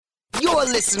You're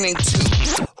listening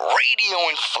to Radio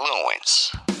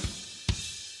Influence.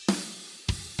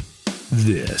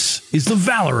 This is the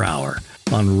Valor Hour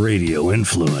on Radio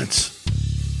Influence.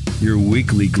 Your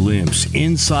weekly glimpse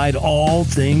inside all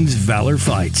things Valor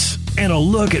fights and a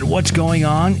look at what's going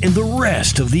on in the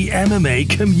rest of the MMA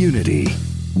community.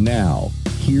 Now,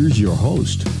 here's your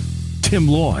host, Tim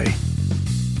Loy.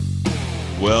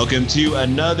 Welcome to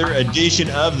another edition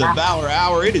of the Valor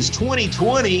Hour. It is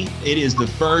 2020. It is the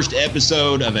first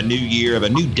episode of a new year, of a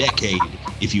new decade,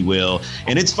 if you will.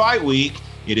 And it's fight week.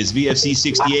 It is VFC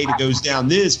 68. It goes down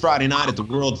this Friday night at the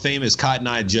world-famous Cotton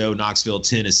Eye Joe, Knoxville,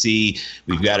 Tennessee.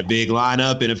 We've got a big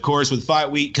lineup. And, of course, with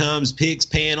fight week comes picks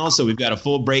panel. So we've got a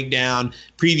full breakdown,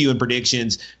 preview, and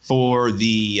predictions for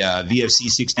the VFC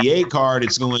 68 card.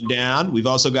 It's going down. We've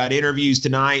also got interviews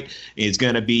tonight. It's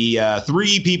going to be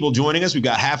 3 people joining us. We've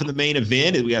got half of the main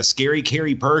event. We got Scary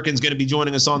Kerry Perkins going to be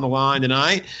joining us on the line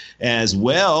tonight, as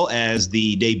well as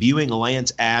the debuting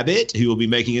Lance Abbott, who will be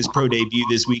making his pro debut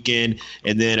this weekend.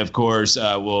 And then, of course,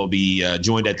 we'll be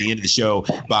joined at the end of the show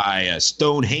by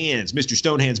Stone Hands. Mr.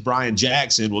 Stone Hands Brian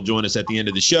Jackson will join us at the end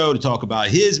of the show to talk about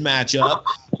his matchup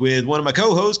with one of my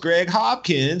co-hosts, Greg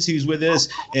Hopkins, who's with us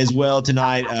as well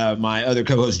tonight. My other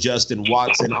co-host, Justin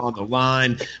Watson, on the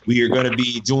line. We are going to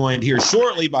be joined here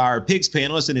shortly by our picks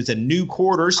panelists, and it's a new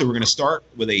quarter, so we're going to start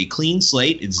with a clean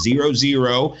slate. It's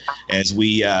 0-0 as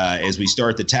we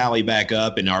start the tally back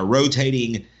up, and our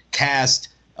rotating cast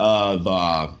of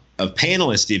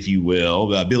panelists, if you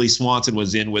will. Billy Swanson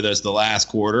was in with us the last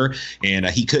quarter, and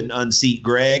he couldn't unseat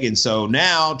Greg. And so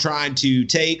now trying to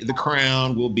take the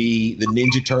crown will be the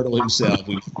Ninja Turtle himself.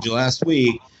 We told you last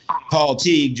week. Paul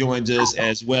Teague joins us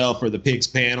as well for the picks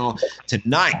panel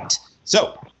tonight.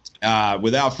 So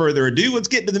without further ado, let's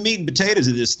get to the meat and potatoes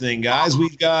of this thing, guys.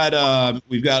 We've got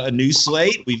a new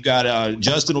slate. We've got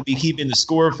Justin will be keeping the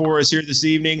score for us here this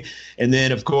evening, and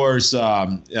then of course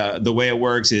the way it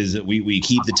works is that we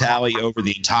keep the tally over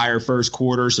the entire first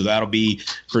quarter. So that'll be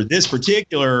for this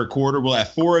particular quarter. We'll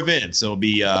have 4 events. It'll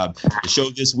be the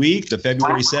show this week, the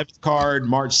February 7th card,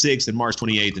 March 6th, and March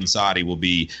 28th in Saudi will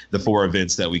be the 4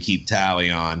 events that we keep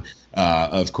tally on,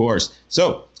 of course.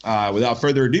 So. Without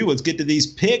further ado, let's get to these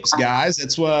picks, guys.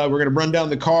 That's we're going to run down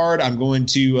the card. I'm going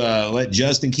to let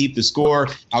Justin keep the score.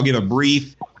 I'll give a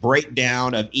brief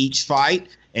breakdown of each fight,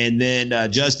 and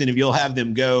then Justin, if you'll have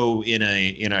them go in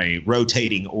a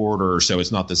rotating order, so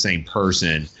it's not the same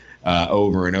person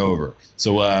over and over.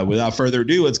 So without further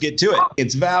ado, let's get to it.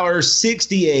 It's Valor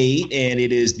 68, and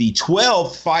it is the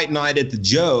 12th fight night at the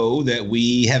Joe that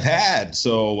we have had.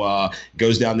 So it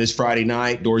goes down this Friday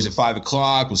night. Doors at 5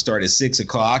 o'clock. We'll start at 6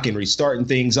 o'clock, and we're starting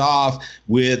things off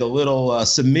with a little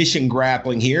submission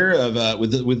grappling here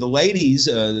with the ladies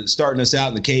starting us out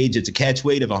in the cage. It's a catch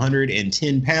weight of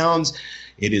 110 pounds.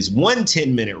 It is 1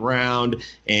 10-minute round,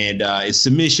 and it's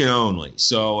submission only.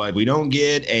 So if we don't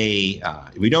get a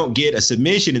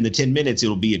submission in the 10 minutes,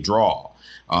 it'll be a draw.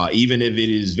 Even if it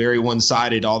is very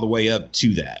one-sided all the way up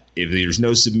to that. If there's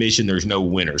no submission, there's no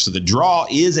winner. So the draw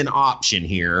is an option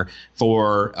here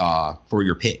for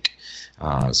your pick.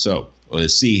 So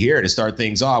let's see here. To start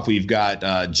things off, we've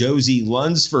got Josie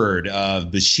Lunsford of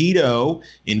Bushido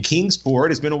in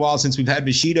Kingsport. It's been a while since we've had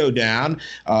Bushido down.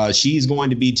 She's going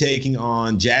to be taking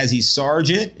on Jazzy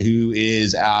Sargent, who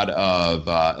is out of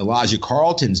Elijah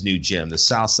Carlton's new gym, the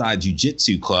Southside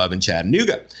Jiu-Jitsu Club in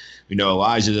Chattanooga. We know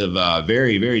Elijah's a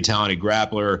very, very talented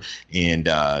grappler,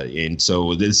 and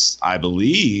so this, I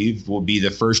believe, will be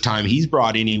the first time he's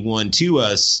brought anyone to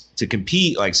us to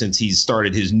compete, like since he's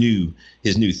started his new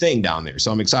thing down there.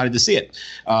 So I'm excited to see it.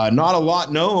 Not a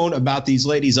lot known about these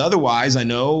ladies otherwise. I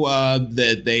know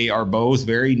that they are both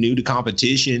very new to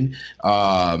competition,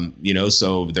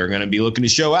 so they're going to be looking to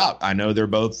show out. I know they're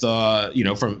both,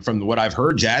 from what I've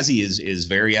heard, Jazzy is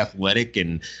very athletic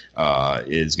and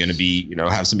is going to be,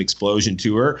 have some explosion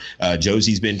to her.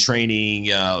 Josie's been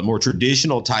training more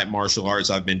traditional type martial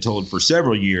arts, I've been told, for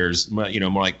several years, more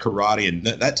like karate and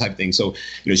that type of thing. So,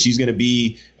 she's going to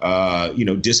be,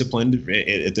 disciplined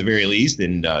at the very least,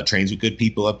 and trains with good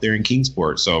people up there in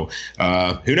Kingsport. So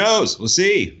who knows? We'll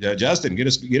see. Justin, get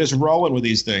us rolling with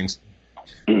these things.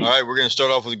 All right, we're going to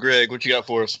start off with Greg. What you got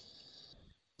for us?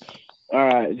 All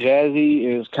right,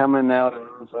 Jazzy is coming out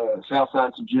of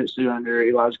Southside Jiu-Jitsu under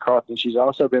Elijah Carlton. She's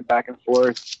also been back and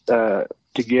forth to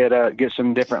get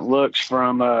some different looks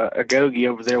from Agogi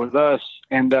over there with us,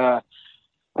 and I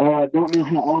don't know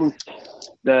how honest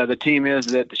the team is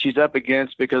that she's up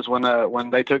against, because when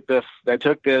they took this,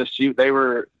 they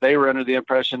were under the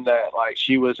impression that like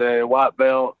she was a white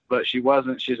belt, but she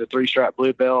wasn't. She's a 3-stripe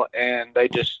blue belt,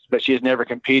 but she has never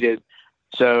competed.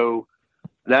 So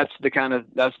that's the kind of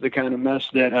mess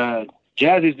that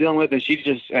Jazzy's dealing with, and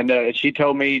she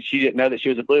told me she didn't know that she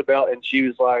was a blue belt, and she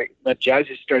was like, but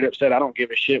Jazzy straight up said, I don't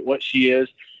give a shit what she is,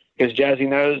 because Jazzy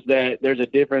knows that there's a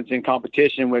difference in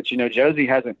competition, which, Jazzy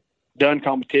hasn't done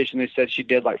competition. They said she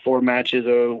did like 4 matches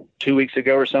 2 weeks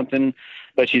ago or something,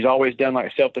 but she's always done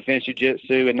like self-defense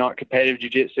jiu-jitsu and not competitive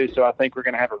jiu-jitsu. So I think we're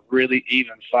going to have a really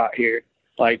even fight here,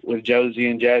 like with Josie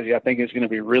and Jazzy. I think it's going to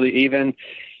be really even.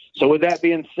 So with that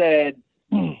being said,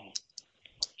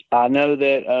 I know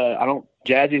that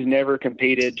Jazzy's never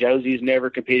competed. Josie's never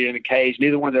competed in a cage.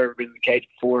 Neither one have ever been in the cage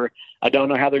before. I don't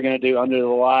know how they're going to do under the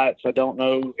lights. I don't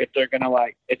know if they're going to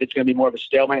if it's going to be more of a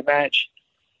stalemate match.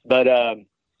 But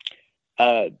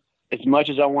as much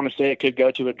as I want to say it could go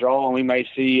to a draw, and we may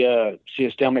see a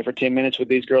stalemate for 10 minutes with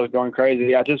these girls going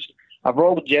crazy. I've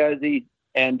rolled with Jazzy,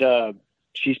 and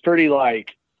she's pretty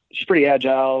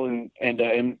agile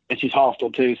and she's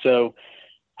hostile too. So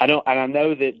I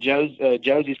know that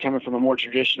Josie's coming from a more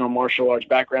traditional martial arts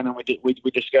background than we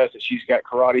discussed. That she's got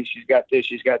karate, she's got this,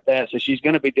 she's got that. So she's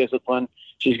going to be disciplined.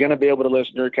 She's going to be able to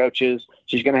listen to her coaches.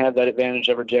 She's going to have that advantage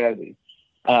over Jazzy.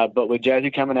 But with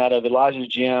Jazzy coming out of Elijah's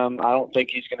gym, I don't think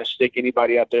he's going to stick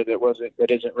anybody out there that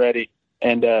isn't ready.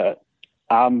 And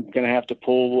I'm going to have to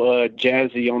pull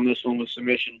Jazzy on this one with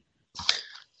submission.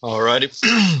 All righty.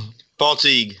 Paul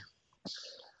Teague.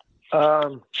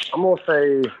 I'm going to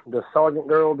say the Sergeant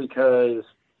girl, because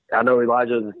I know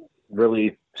Elijah's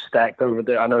really stacked over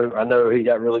there. I know he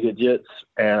got really good jits,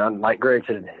 and like Greg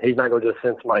said, he's not going to just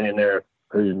send somebody in there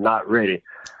who's not ready.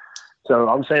 So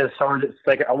I'm saying Sergeant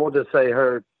second. I want to say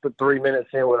her put 3 minutes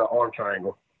in with an arm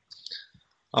triangle.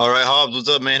 All right, Hobbs, what's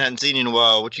up, man? Hadn't seen you in a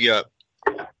while. What you got?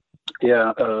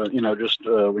 Yeah, just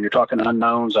when you're talking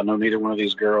unknowns, I know neither one of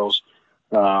these girls.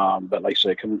 But like I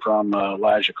say, coming from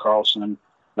Elijah Carlson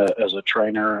as a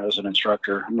trainer, as an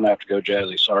instructor, I'm going to have to go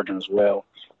Jazzy Sargent as well.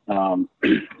 And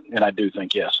I do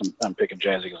think, yes, I'm picking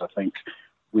Jazzy because I think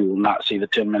we will not see the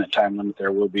 10-minute time limit.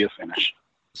 There will be a finish.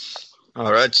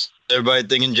 All right. Everybody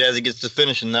thinking Jazzy gets the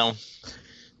finish in that one.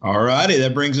 All righty.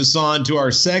 That brings us on to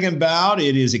our second bout.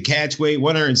 It is a catch weight,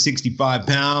 165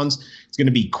 pounds. It's going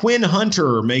to be Quinn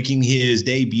Hunter making his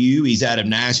debut. He's out of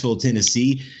Nashville,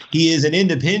 Tennessee. He is an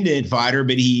independent fighter,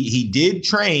 but he did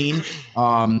train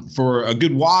for a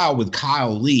good while with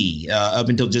Kyle Lee up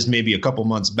until just maybe a couple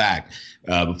months back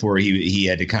before he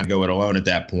had to kind of go it alone at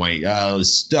that point.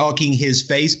 Stalking his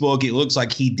Facebook, it looks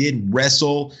like he did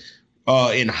wrestle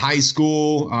in high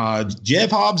school.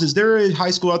 Jeff Hobbs, is there a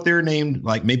high school out there named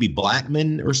like maybe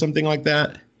Blackman or something like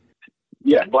that?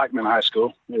 Yeah, Blackman High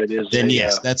School. It is. Then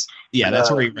yes, that's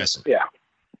where he wrestled. Yeah.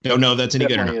 Don't know if that's any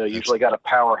definitely, good or not. Usually got a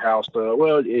powerhouse.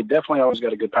 It definitely always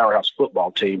got a good powerhouse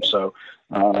football team. So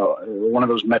one of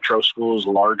those metro schools,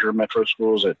 larger metro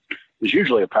schools, that is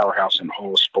usually a powerhouse in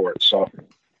whole sports. So.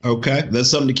 Okay,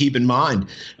 that's something to keep in mind.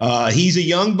 He's a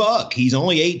young buck. He's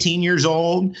only 18 years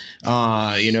old,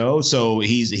 so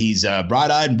he's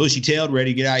bright-eyed and bushy-tailed,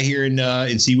 ready to get out here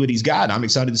and see what he's got. I'm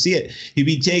excited to see it. He'll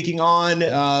be taking on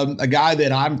a guy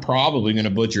that I'm probably going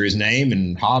to butcher his name,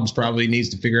 and Hobbs probably needs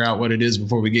to figure out what it is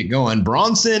before we get going.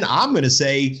 Bronson, I'm going to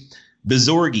say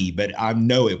Bizorgi, but I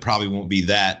know it probably won't be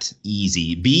that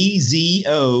easy. Bzorgi.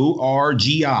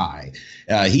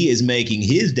 He is making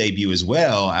his debut as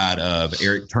well out of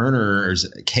Eric Turner's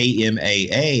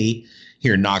KMAA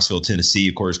here in Knoxville, Tennessee,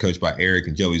 of course, coached by Eric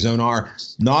and Joey Zonar.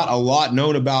 Not a lot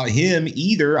known about him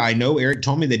either. I know Eric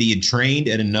told me that he had trained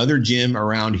at another gym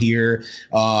around here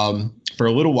for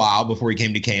a little while before he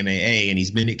came to KMAA, and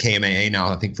he's been at KMAA now,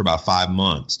 I think, for about 5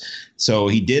 months. So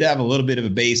he did have a little bit of a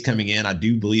base coming in. I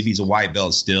do believe he's a white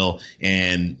belt still,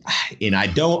 and I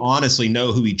don't honestly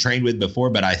know who he trained with before,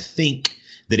 but I think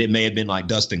that it may have been like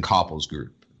Dustin Koppel's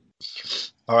group.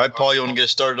 All right, Paul, you want to get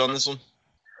started on this one?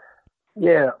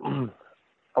 Yeah,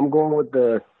 I'm going with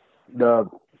the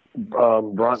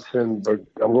Bronson.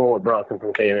 I'm going with Bronson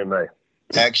from KMA.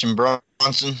 Action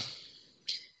Bronson.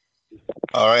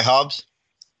 All right, Hobbs.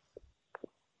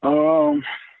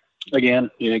 Again,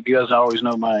 you guys always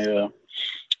know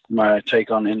my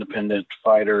take on independent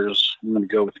fighters. I'm going to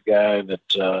go with the guy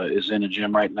that is in a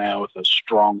gym right now with a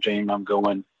strong team. I'm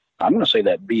going to say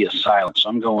that B is silent. So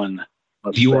I'm going,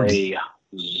 let's say Zorchi.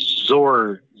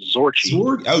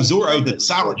 The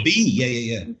silent B.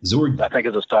 Yeah. Zorg. I think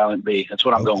it's a silent B. That's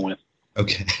what I'm going with.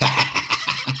 Okay.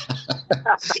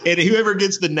 And whoever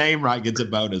gets the name right gets a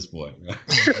bonus point.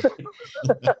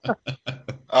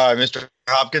 All right, Mr.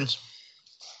 Hopkins.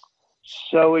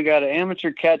 So we got an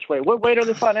amateur catch weight. What weight are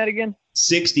they fighting at again?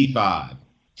 65.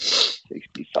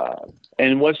 65.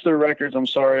 And what's their records? I'm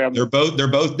sorry. They're both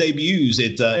debuts.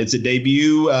 It's a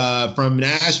debut from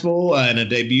Nashville and a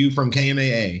debut from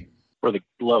KMAA. For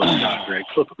Slow it down, Greg.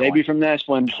 Flip a Maybe coin. from this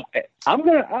one. I'm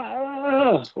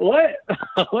gonna. What?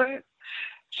 What?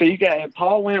 So you got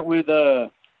Paul went with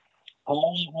Both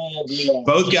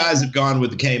guys have gone with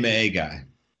the KMA guy.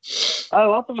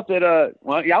 Oh, I thought that.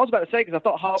 Well, yeah, I was about to say because I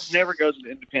thought Hobbs never goes with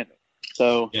independent.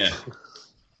 So Yeah.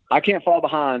 I can't fall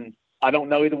behind. I don't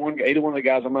know either one of the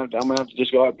guys. I'm gonna have to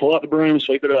just go out, pull out the broom,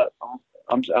 sweep it up.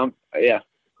 Yeah.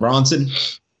 Bronson.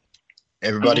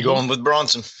 Everybody going with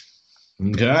Bronson.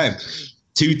 Okay.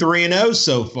 2-3-0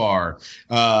 so far.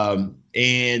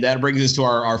 And that brings us to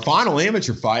our final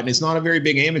amateur fight. And it's not a very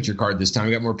big amateur card this time.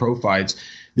 We got more pro fights.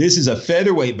 This is a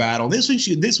featherweight battle. This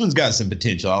one's got some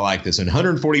potential. I like this one.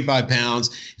 145 pounds.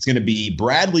 It's going to be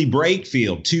Bradley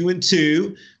Brakefield,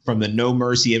 2-2 from the No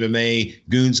Mercy MMA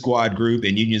Goon Squad group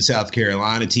in Union, South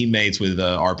Carolina. Teammates with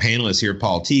our panelist here,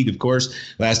 Paul Teague, of course.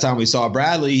 Last time we saw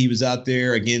Bradley, he was out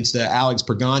there against Alex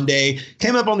Pregande.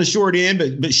 Came up on the short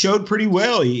end, but showed pretty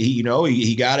well. He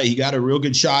got a real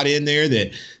good shot in there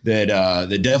that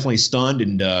definitely stunned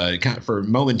and kind of for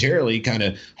momentarily kind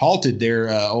of halted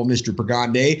there, old Mr.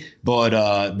 Pregande.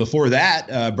 But before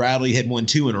that, Bradley had won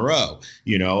 2 in a row.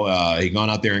 He'd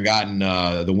gone out there and gotten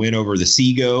the win over the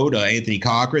Seagoat, Anthony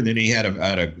Cochran. Then he had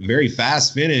a very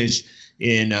fast finish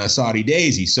in Saudi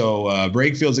Daisy. So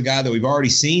Brakefield's a guy that we've already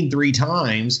seen 3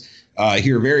 times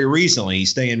here very recently.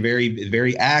 He's staying very,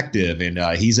 very active, and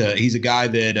he's a guy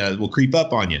that will creep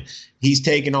up on you. He's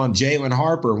taking on Jalen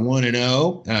Harper,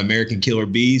 1-0, American Killer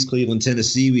Bees, Cleveland,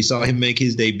 Tennessee. We saw him make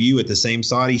his debut at the same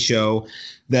Saudi show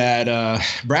that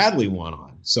Bradley won on.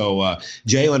 So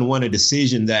Jalen won a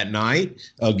decision that night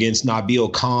against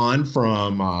Nabil Khan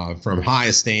from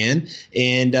Hayastan.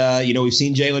 And, we've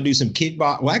seen Jalen do some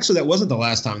kickboxing. Well, actually, that wasn't the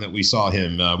last time that we saw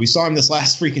him. We saw him this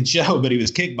last freaking show, but he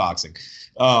was kickboxing.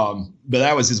 But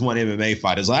that was his one MMA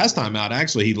fight. His last time out,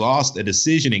 actually, he lost a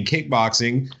decision in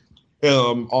kickboxing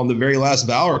on the very last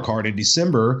Valor card in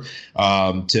December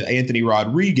to Anthony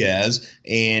Rodriguez.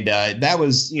 And that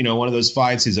was, one of those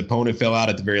fights. His opponent fell out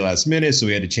at the very last minute, so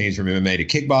he had to change from MMA to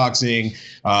kickboxing.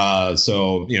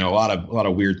 So, a lot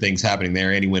of weird things happening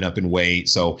there, and he went up in weight.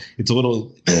 So it's a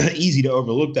little easy to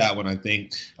overlook that one, I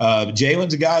think.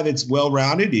 Jalen's a guy that's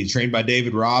well-rounded. He's trained by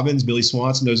David Robbins, Billy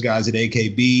Swanson, those guys at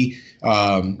AKB.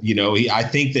 I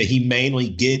think that he mainly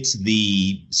gets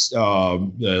the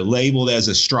labeled as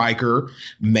a striker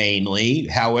mainly.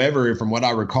 However, from what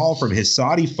I recall from his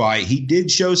Saudi fight, he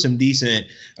did show some decent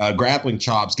grappling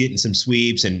chops, getting some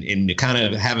sweeps and kind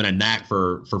of having a knack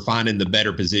for finding the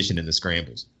better position in the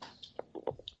scrambles.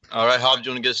 All right, Hobbs,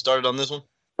 you want to get started on this one?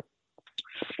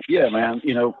 Yeah, man.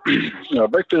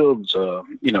 Breakfield's,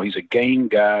 he's a game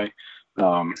guy.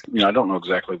 I don't know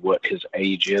exactly what his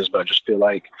age is, but I just feel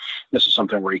like this is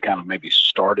something where he kind of maybe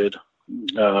started,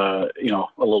 a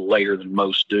little later than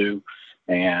most do.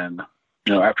 And,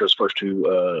 after his first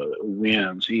 2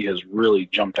 wins, he has really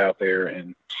jumped out there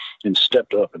and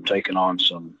stepped up and taken on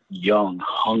some young,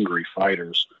 hungry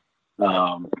fighters.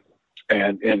 After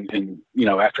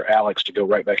Alex, to go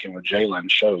right back in with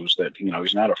Jalen shows that,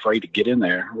 he's not afraid to get in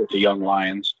there with the young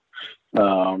lions.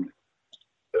 But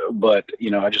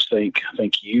I just think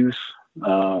youth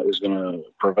is going to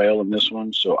prevail in this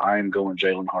one. So I am going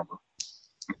Jalen Harper.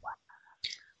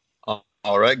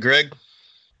 All right, Greg.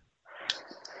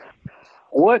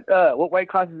 What weight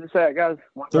class is this at, guys?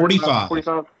 45.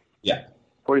 45? Yeah.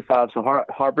 45. So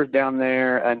Harper's down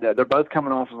there, and they're both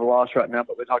coming off of a loss right now.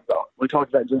 But we talked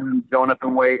about Jim going up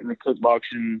in weight in the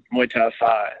kickboxing Muay Thai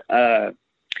fight.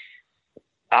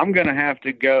 I'm going to have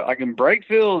to go.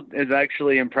 Brakefield has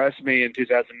actually impressed me in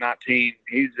 2019.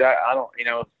 He's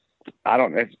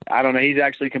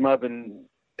actually come up and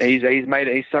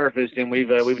he's surfaced, and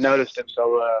we've noticed him.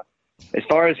 So as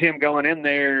far as him going in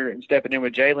there and stepping in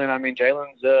with Jalen,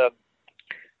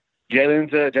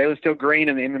 Jalen's still green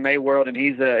in the MMA world, and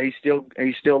he's still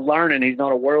learning. He's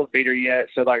not a world beater yet.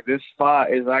 So this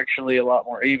fight is actually a lot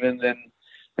more even than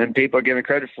people are giving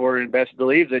credit for, and best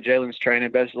believe that Jalen's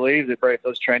training, best believe that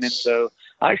Brayfield's training. So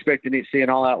I expect to see an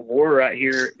all-out war right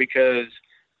here because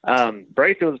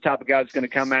Brayfield's the type of guy that's going to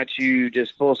come at you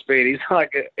just full speed. He's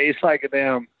like a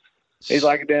damn. I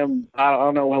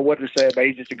don't know what to say, but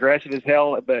he's just aggressive as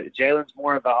hell. But Jalen's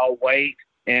more of all weight,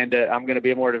 and I'm going to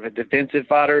be more of a defensive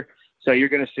fighter. So you're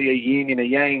going to see a yin and a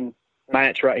yang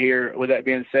match right here. With that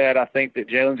being said, I think that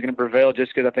Jalen's going to prevail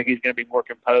just because I think he's going to be more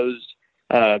composed.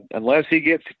 Unless he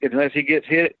gets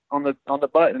hit on the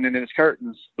button and then it's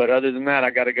curtains. But other than that,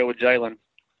 I got to go with Jalen.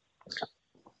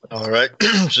 All right.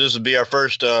 So this will be our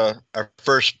first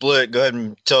split. Go ahead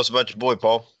and tell us about your boy,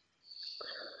 Paul.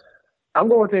 I'm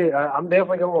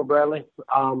definitely going with Bradley.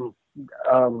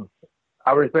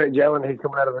 I respect Jalen. He's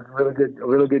coming out of a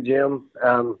really good gym.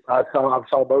 I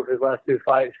saw both his last 2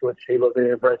 fights, which he looked very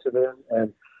impressive in.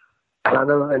 And I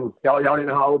know, and y'all didn't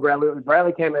know how old Bradley was.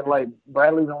 Bradley came in late.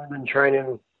 Bradley's only been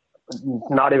training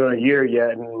not even a year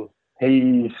yet, and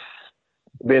he's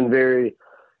been very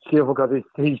skillful because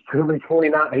he's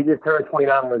 29. He just turned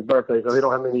 29 on his birthday, so he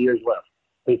don't have many years left.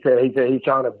 He said he's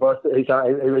trying to bust it. He's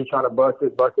trying to bust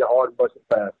it hard, bust it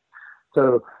fast.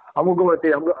 So I'm gonna go with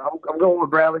it. I'm going with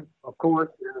Bradley, of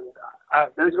course. And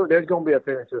there's going to be a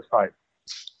finish to this fight.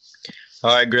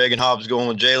 All right, Greg and Hobbs going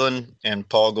with Jalen, and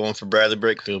Paul going for Bradley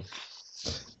Brakefield.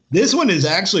 This one is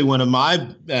actually one of my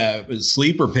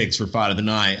sleeper picks for fight of the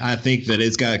night. I think that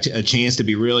it's got a chance to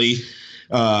be really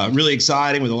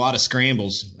exciting with a lot of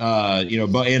scrambles. I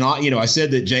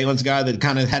said that Jalen's guy that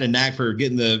kind of had a knack for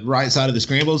getting the right side of the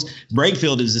scrambles.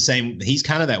 Brakefield is the same. He's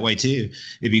kind of that way too.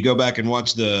 If you go back and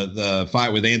watch the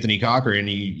fight with Anthony Cochran,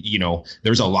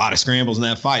 there's a lot of scrambles in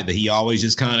that fight that he always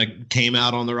just kind of came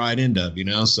out on the right end of.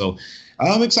 So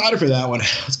I'm excited for that one.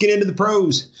 Let's get into the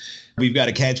pros. We've got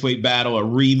a catchweight battle, a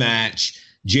rematch.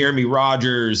 Jeremy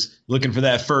Rogers looking for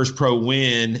that first pro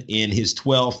win in his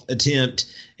 12th attempt,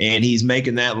 and he's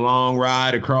making that long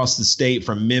ride across the state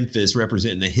from Memphis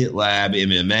representing the Hit Lab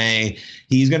MMA.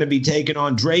 He's going to be taking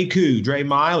on Dre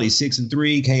Miley,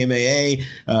 6-3 KMAA,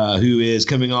 who is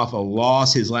coming off a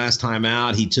loss his last time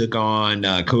out. He took on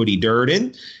Cody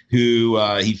Durden, who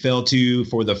he fell to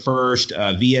for the first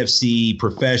VFC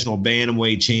professional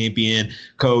bantamweight champion.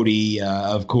 Cody,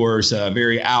 of course,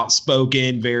 very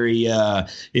outspoken, very,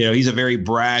 he's a very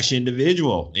brash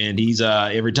individual. And he's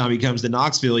every time he comes to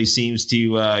Knoxville, he seems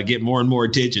to get more and more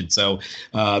attention. So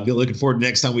be looking forward to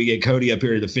next time we get Cody up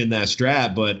here to defend that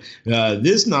strap. But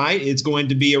this night, it's going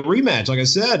to be a rematch. Like I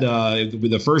said,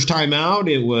 the first time out,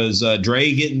 it was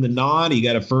Dre getting the nod. He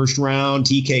got a first round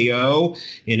TKO.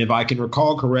 And if I can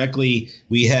recall correctly,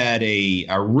 we had a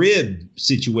rib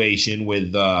situation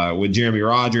with Jeremy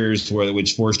Rogers,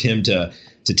 which forced him to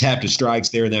tap to strikes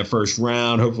there in that first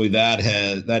round. Hopefully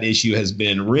that issue has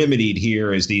been remedied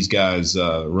here as these guys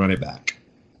run it back.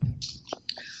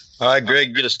 All right,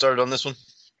 Greg, get us started on this one.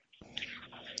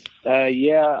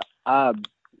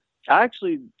 I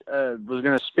actually was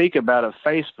going to speak about a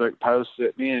Facebook post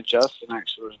that me and Justin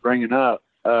actually was bringing up,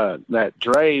 that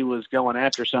Dre was going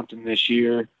after something this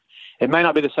year. It may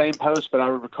not be the same post, but I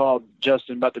recall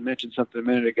Justin about to mention something a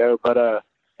minute ago. But I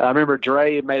remember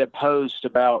Dre made a post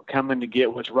about coming to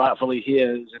get what's rightfully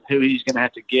his and who he's going to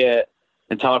have to get,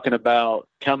 and talking about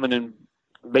coming and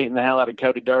beating the hell out of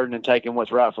Cody Durden and taking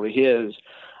what's rightfully his.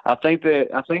 I think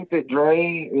that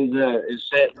Dre is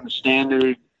setting the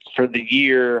standard for the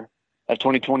year of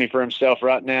 2020 for himself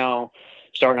right now,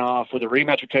 starting off with a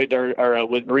rematch with Cody Durden, or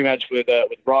with a rematch with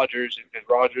Rogers, because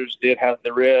Rogers did have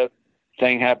the rib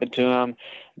thing happen to him.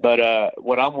 But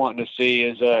what I'm wanting to see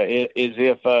is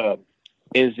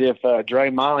if Dre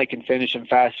Miley can finish him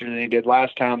faster than he did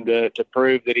last time to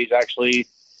prove that he's actually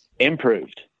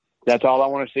improved. That's all I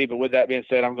want to see. But with that being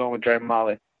said, I'm going with Dre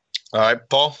Miley. All right,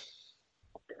 Paul.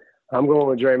 I'm going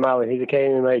with Dre Miley. He's a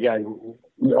KMA guy.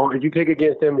 If you pick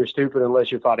against him, you're stupid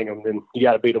unless you're fighting him. Then you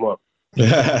got to beat him up.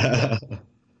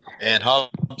 And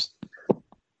Hobbs.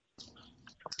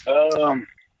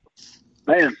 Man,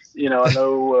 I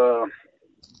know.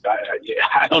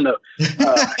 I don't know.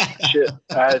 Shit.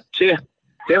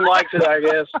 Tim likes it, I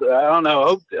guess. I don't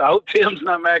know. I hope Tim's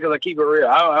not mad because I keep it real.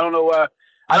 I don't know why.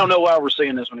 I don't know why we're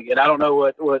seeing this one again. I don't know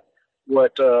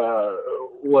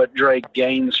what Drake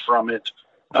gains from it.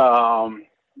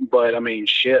 But I mean,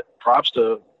 shit. Props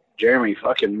to Jeremy,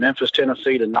 fucking Memphis,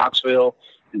 Tennessee to Knoxville,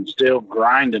 and still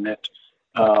grinding it.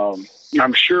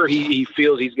 I'm sure he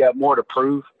feels he's got more to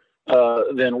prove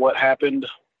than what happened,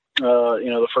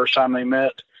 the first time they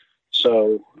met.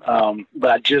 So,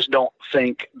 but I just don't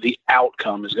think the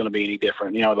outcome is going to be any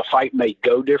different. The fight may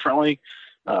go differently.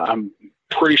 I'm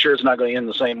pretty sure it's not going to end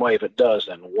the same way. If it does,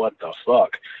 then what the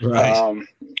fuck? Right. I'm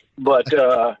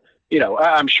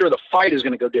sure the fight is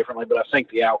going to go differently, but I think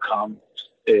the outcome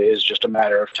is just a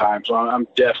matter of time. So I'm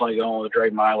definitely going with Dre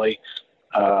Miley,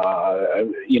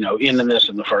 ending this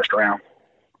in the first round.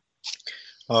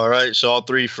 All right, so all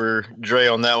three for Dre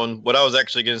on that one. What I was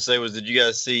actually going to say was, did you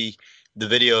guys see the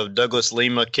video of Douglas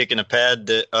Lima kicking a pad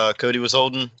that Cody was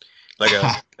holding, like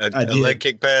a leg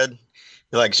kick pad?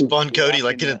 He spun Cody in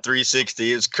a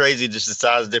 360. It's crazy just the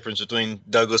size difference between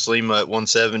Douglas Lima at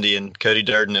 170 and Cody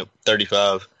Durden at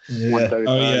 35. Yeah.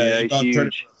 Oh yeah,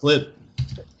 huge flip.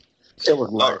 It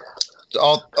was nice.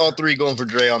 All three going for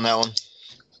Dre on that one.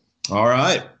 All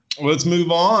right. Let's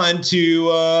move on to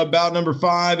bout number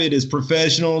 5. It is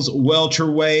professionals,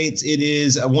 welterweights. It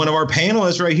is one of our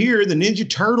panelists right here, the Ninja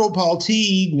Turtle, Paul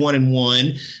Teague,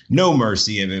 1-1. No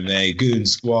Mercy MMA, Goon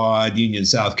Squad, Union,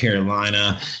 South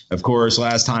Carolina. Of course,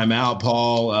 last time out,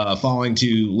 Paul falling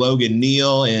to Logan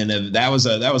Neal, and that was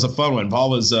a fun one. Paul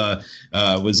was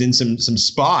in some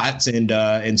spots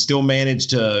and still managed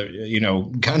to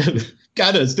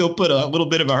kind of still put a little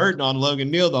bit of a hurting on Logan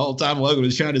Neal the whole time Logan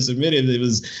was trying to submit him. It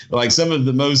was like some of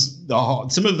the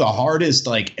hardest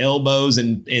like elbows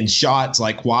and shots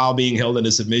like while being held in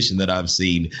a submission that I've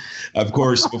seen. Of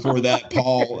course, before that,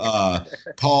 Paul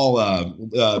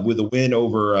with a win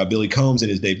over Billy Combs in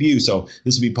his debut. So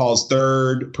this will be Paul's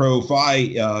third pro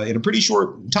fight in a pretty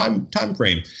short time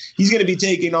frame. He's going to be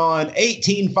taking on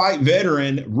 18-fight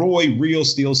veteran Roy Real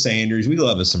Steel Sanders. We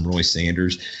love us some Roy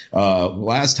Sanders.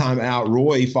 Last time out,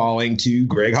 Roy falling to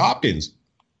Greg Hopkins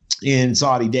in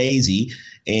Saudi Daisy.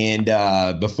 And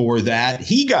before that,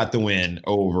 he got the win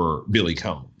over Billy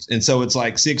Combs. And so it's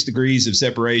like 6 degrees of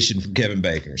separation from Kevin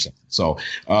Bacon or something. So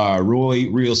Roy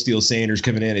Real Steel Sanders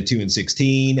coming in at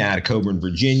 2-16 out of Coburn,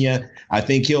 Virginia. I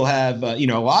think he'll have, a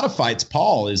lot of fights.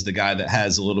 Paul is the guy that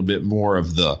has a little bit more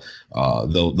of the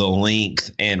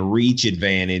length and reach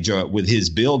advantage with his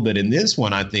build. But in this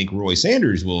one, I think Roy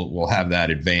Sanders will have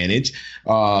that advantage.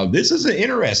 This is an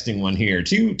interesting one here.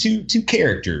 Two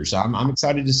characters. I'm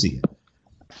excited to see it.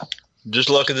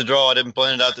 Just luck of the draw. I didn't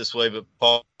plan it out this way, but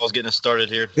Paul's getting us started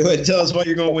here. Go ahead and tell us what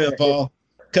you're going with, Paul.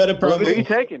 Cut a promo. Who are you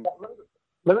taking?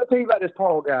 Let me tell you about this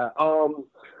Paul guy.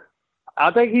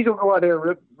 I think he's going to go out there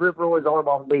and rip Roy's arm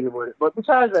off and beat him with it. But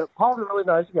besides that, Paul's a really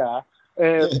nice guy.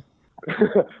 And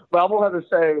but I'm going to have to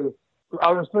say,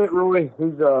 I respect Roy.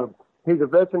 He's a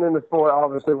veteran in the sport,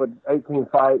 obviously, with 18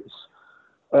 fights.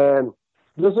 And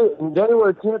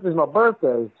January 10th is my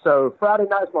birthday, so Friday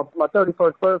night's my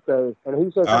 31st birthday, and he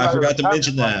said I forgot to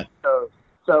mention that.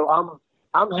 So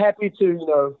I'm happy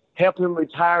to help him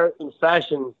retire in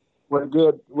fashion with a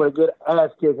good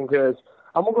ass kicking, because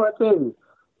I'm gonna tell you,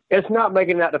 it's not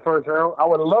making it out the first round. I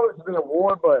would love it to be a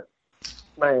war, but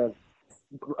man,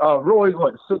 Roy's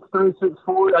 6'3",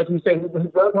 6'4". Like you said,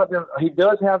 he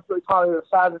does have probably the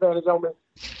size advantage on me,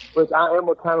 which I am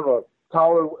a kind of a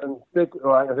taller and thicker,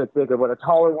 or I said thicker, but a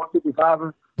taller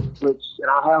 155er, and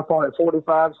I have fought at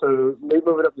 45, so me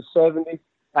moving up to 70,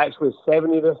 actually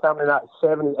 70 this time, and not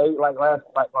 78 like my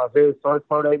very first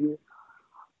pro debut.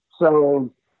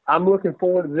 So I'm looking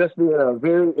forward to this being a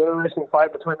very interesting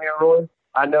fight between me and Roy.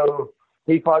 I know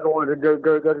he probably wanted to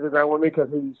go to the ground with me because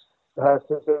he has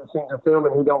seen the film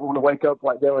and he don't want to wake up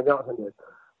like Dylan Johnson did.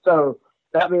 So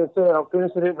that being said, I'm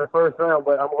finishing it in the first round,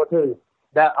 but I'm going to tell you,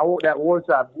 that I want that war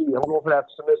side beat. I'm going for that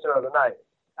submission of the night.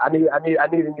 I need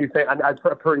a new thing. I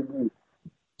pretty good.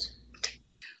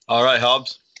 All right,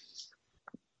 Hobbs.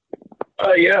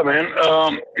 Yeah, man.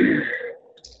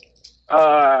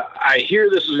 I hear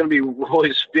this is going to be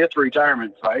Roy's 5th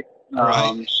retirement fight.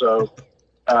 Right. So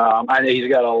I know he's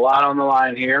got a lot on the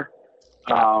line here.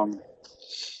 I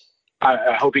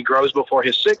hope he grows before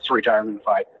his 6th retirement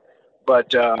fight.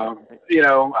 But, I don't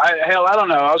know.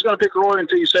 I was going to pick Roy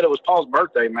until you said it was Paul's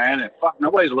birthday, man. And fuck,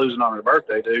 nobody's losing on their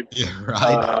birthday, dude. Yeah,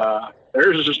 right.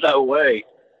 There's just no way.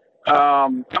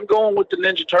 I'm going with the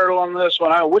Ninja Turtle on this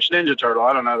one. Which Ninja Turtle?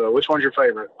 I don't know, though. Which one's your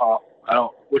favorite, Paul?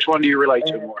 Which one do you relate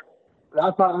to more?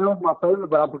 I thought that was my favorite,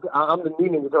 but I'm the new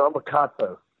Ninja Turtle. I'm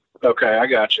Picasso. Okay, I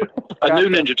got you. A new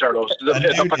Ninja Turtle.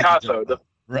 The Picasso.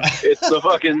 Right. It's the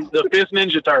 5th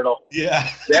Ninja Turtle. Yeah.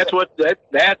 That's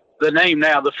the name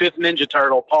now, the 5th Ninja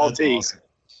Turtle, Paul T. Awesome.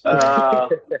 All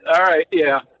right,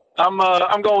 yeah. I'm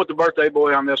going with the birthday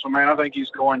boy on this one, man. I think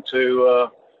he's going to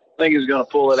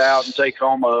pull it out and take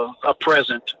home a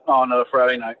present on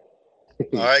Friday night.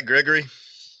 All right, Gregory.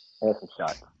 That's a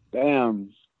shot. Damn.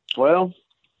 Well,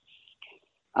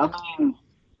 I mean,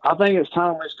 I think it's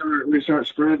time we start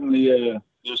spreading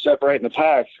just separating the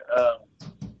pack.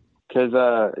 Because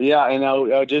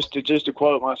just to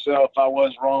quote myself, I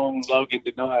was wrong. Logan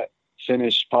did not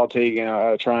finish Paul Teague in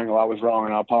a triangle. I was wrong,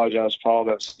 and I apologize, Paul.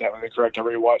 That was incorrect. I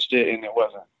rewatched it, and it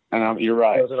wasn't. And you're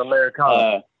right. It was an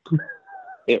Americana.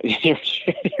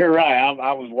 You're right.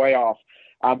 I was way off.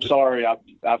 I'm sorry. I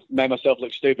made myself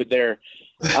look stupid there.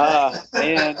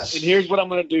 And here's what I'm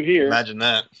going to do here. Imagine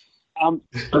that. I'm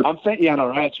thinking, yeah, no,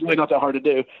 right? It's really not that hard to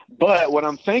do. But what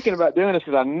I'm thinking about doing is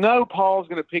because I know Paul's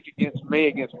going to pick against me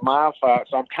against my fight,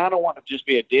 so I'm kind of wanting to just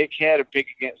be a dickhead and pick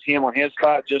against him on his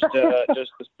fight just to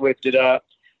switch it up.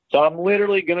 So I'm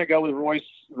literally going to go with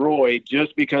Roy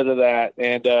just because of that.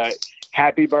 And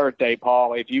happy birthday,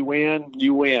 Paul! If you win,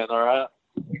 you win. All right.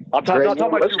 Let's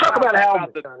talk about how.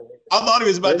 I thought he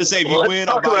was about to say, if you win,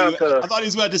 I thought he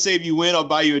was about to say, if you win, I'll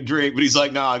buy you a drink. But he's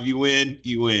like, nah, if you win,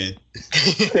 you win.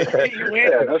 You win.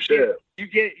 Yeah, that's it. You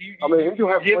get. I mean, you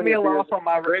have give me a loss on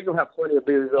my. Greg will have plenty of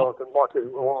beers on and watch his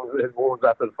wounds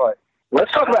after the fight.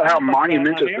 Let's talk about how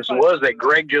monumentous this was that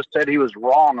Greg just said he was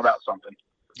wrong about something.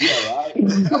 Yeah, right.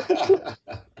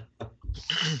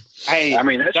 Hey, I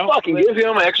mean, that's fucking give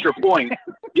him an extra point.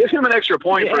 Give him an extra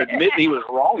point for admitting he was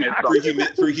wrong at something.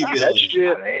 Freaky That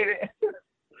shit.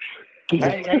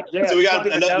 So we got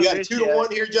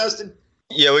 2-1 here, Justin.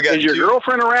 Yeah, we got. Is your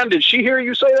girlfriend around? Did she hear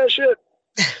you say that shit?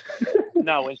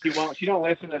 No, and she won't. She don't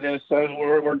listen to this, so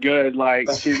we're good. Like,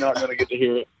 she's not going to get to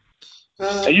hear it.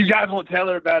 And you guys won't tell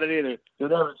her about it either. You'll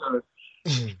never tell her.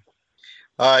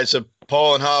 All right, so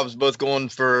Paul and Hobbs both going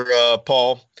for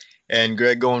Paul, and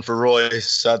Greg going for Royce.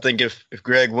 So I think if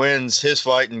Greg wins his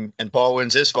fight and Paul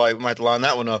wins his fight, we might line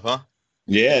that one up, huh?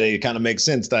 Yeah, it kind of makes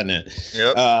sense, doesn't it?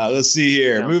 Yep. Let's see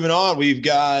here. Yeah. Moving on, we've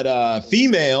got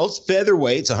females,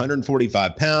 featherweights,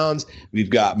 145 pounds. We've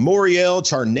got Moriel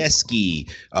Charneski.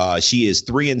 She is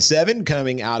 3-7,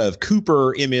 coming out of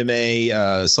Cooper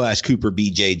MMA / Cooper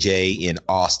BJJ in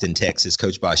Austin, Texas,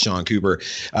 coached by Sean Cooper.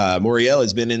 Moriel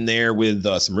has been in there with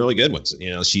some really good ones.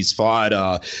 You know, she's fought.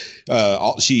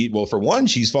 For one,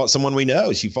 she's fought someone we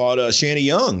know. She fought Shanna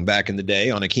Young back in the day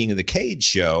on a King of the Cage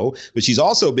show, but she's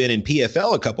also been in PFL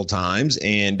a couple times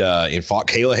and fought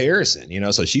Kayla Harrison, you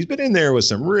know, so she's been in there with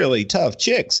some really tough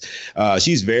chicks.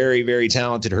 She's very, very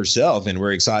talented herself, and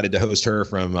we're excited to host her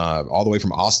from all the way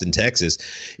from Austin, Texas.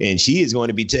 And she is going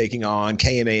to be taking on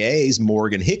KMAA's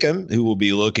Morgan Hickam, who will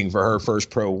be looking for her first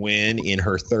pro win in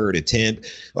her third attempt.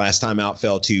 Last time out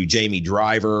fell to Jamie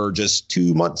Driver just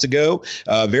 2 months ago.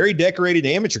 Very decorated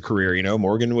amateur career. You know,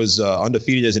 Morgan was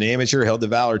undefeated as an amateur, held the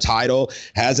Valor title,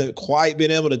 hasn't quite been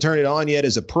able to turn it on yet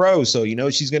as a pro. So, you know,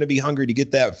 she's going to be hungry to get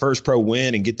that first pro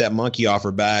win and get that monkey off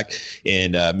her back.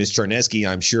 And Miss Charneski,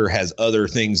 I'm sure, has other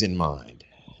things in mind.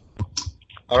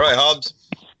 All right, Hobbs.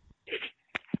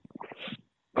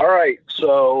 All right,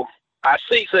 so I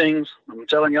see things. I'm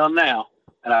telling y'all now.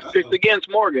 And I picked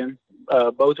against Morgan,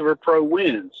 both of her pro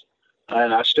wins.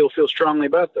 And I still feel strongly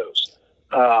about those.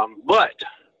 But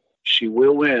she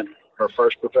will win her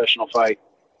first professional fight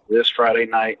this Friday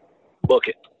night. Book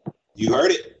it. You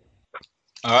heard it.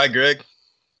 All right, Greg.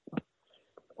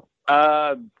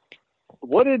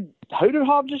 Who did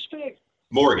Hobbs just pick?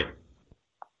 Morgan.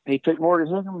 He picked Morgan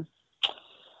Hickam.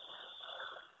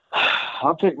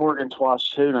 I picked Morgan twice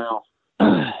too now.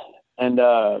 And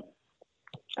oh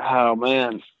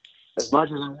man, as much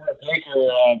as I want to pick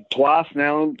her twice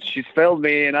now, she's failed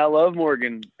me, and I love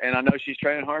Morgan, and I know she's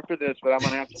training hard for this, but I'm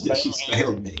gonna have to say she's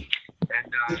failed me.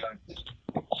 And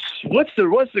what's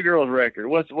the girl's record?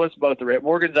 What's both the record?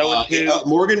 Morgan's 0-2.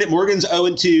 Morgan's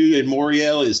 0-2, and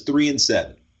Moriel is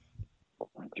 3-7.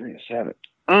 3-7.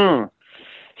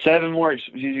 7 more.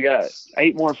 You got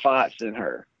 8 more fights than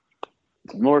her.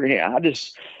 Morgan, I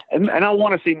just and I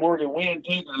want to see Morgan win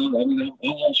too. I mean, I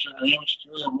want to see her amateur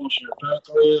career, I want to see her pro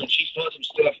career, and she's done some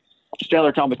stuff.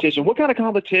 Stellar competition. What kind of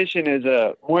competition is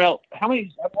Well, how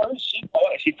many?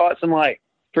 She fought some like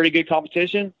pretty good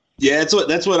competition. Yeah,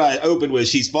 that's what I opened with.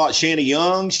 She's fought Shanna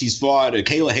Young. She's fought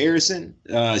Kayla Harrison.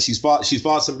 She's fought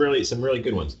some really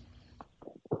good ones.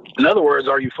 In other words,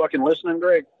 are you fucking listening,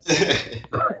 Greg?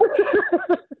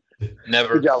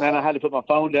 Never. Man, I had to put my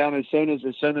phone down as soon as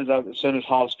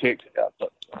Hobbs picked.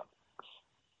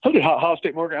 Who did Hobbs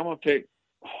pick? Morgan. I'm gonna pick.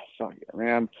 Fuck it,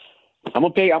 man. I'm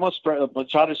gonna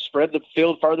try to spread the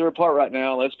field further apart right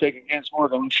now. Let's pick against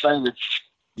Morgan. I'm saying it.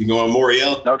 You going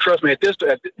Moriel? No, trust me. At this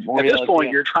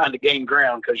point, you're trying to gain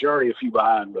ground because you're already a few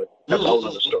behind. But that's a whole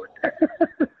other story.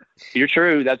 You're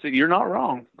true. You're not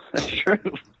wrong. That's true.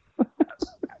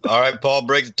 All right, Paul,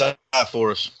 break the tie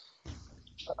for us.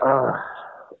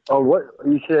 What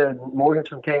you said? Morgan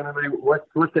from KMA.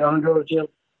 What's the underdog, Jim?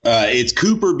 It's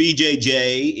Cooper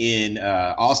BJJ in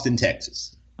Austin,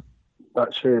 Texas.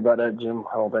 Not sure about that, Jim.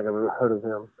 I don't think I've ever heard of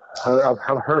him. I've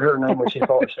heard her name when she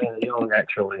fought Shanna Young,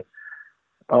 actually.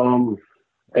 And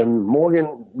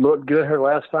Morgan looked good her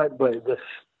last fight, but it just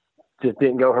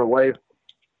didn't go her way.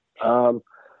 You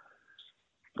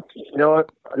know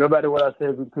what? I go back to what I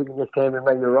said. We picking this game and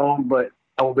make me wrong, but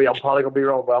I'm probably gonna be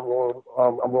wrong. But I'm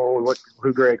going with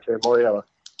who Greg said, Moriel.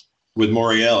 With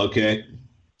Moriel, okay.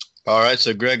 All right,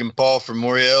 so Greg and Paul for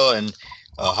Moriel and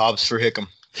Hobbs for Hickam.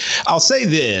 I'll say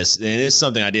this, and it's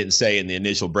something I didn't say in the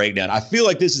initial breakdown. I feel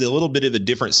like this is a little bit of a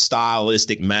different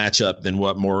stylistic matchup than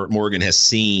what Morgan has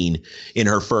seen in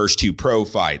her first 2 pro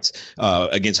fights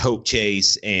against Hope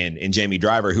Chase and Jamie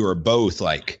Driver, who are both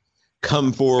like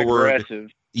come forward. Aggressive.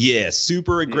 Yes,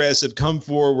 super aggressive, come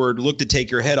forward, look to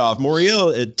take your head off.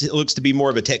 Moriel, it looks to be more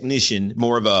of a technician,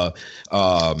 more of a,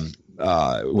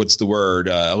 what's the word?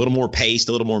 A little more paced,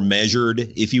 a little more measured,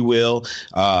 if you will,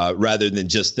 rather than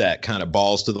just that kind of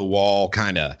balls to the wall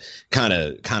kind of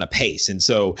pace. And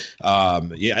so,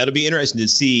 it'll be interesting to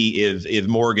see if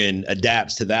Morgan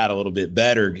adapts to that a little bit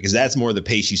better, because that's more the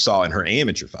pace you saw in her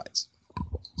amateur fights.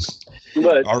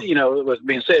 But, it was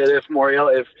being said,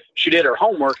 if she did her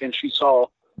homework and she saw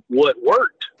what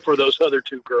worked for those other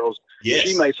two girls, yes,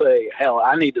 she may say, hell,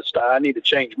 I need to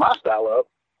change my style up.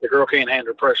 The girl can't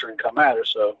handle pressure and come at her.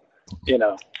 So,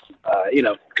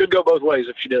 could go both ways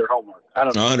if she did her homework. I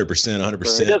don't know.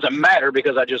 100%. It doesn't matter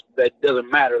because I just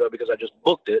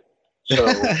booked it. So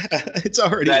it's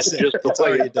already that's set. just It's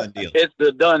already a done deal.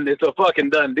 It's a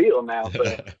fucking done deal now.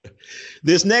 So.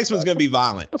 This next one's going to be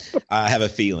violent. I have a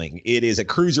feeling. It is a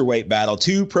cruiserweight battle.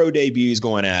 2 pro debuts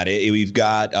going at it. We've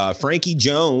got Frankie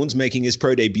Jones making his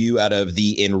pro debut out of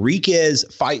the Enriquez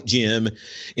Fight Gym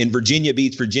in Virginia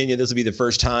Beach, Virginia. This will be the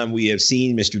first time we have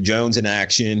seen Mr. Jones in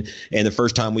action and the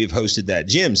first time we've hosted that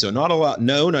gym. So not a lot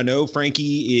known. I know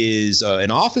Frankie is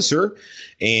an officer.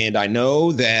 And I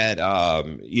know that,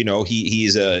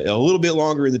 he's a little bit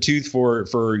longer in the tooth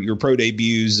for your pro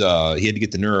debuts. He had to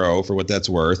get the neuro for what that's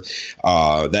worth.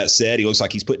 That said, he looks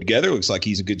like he's put together, looks like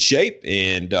he's in good shape.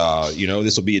 And,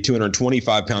 this will be a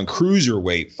 225-pound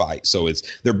cruiserweight fight. So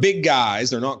they're big guys.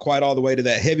 They're not quite all the way to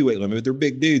that heavyweight limit, but they're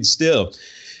big dudes still.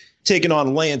 Taking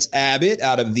on Lance Abbott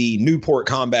out of the Newport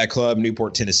Combat Club,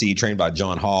 Newport, Tennessee, trained by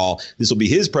John Hall. This will be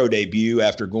his pro debut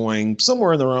after going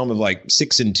somewhere in the realm of like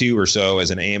 6-2 or so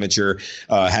as an amateur.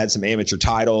 Had some amateur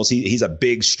titles. He's a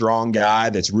big, strong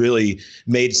guy that's really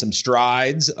made some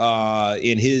strides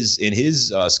in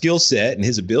his skill set, and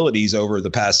his abilities over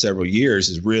the past several years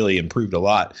has really improved a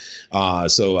lot.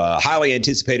 So highly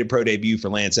anticipated pro debut for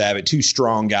Lance Abbott. 2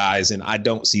 strong guys, and I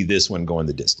don't see this one going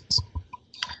the distance.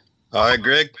 All right,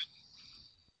 Greg.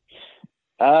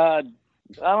 I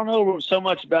don't know so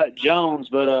much about Jones,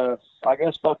 but I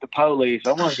guess fuck the police.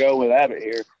 I'm going to go with Abbott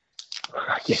here.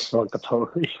 I guess fuck the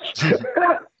police.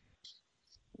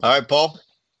 All right, Paul.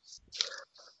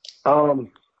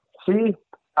 See,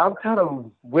 I'm kind of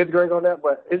with Greg on that,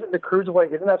 but isn't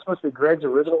that supposed to be Greg's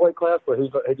original weight class? But he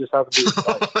just happens to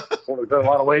be done a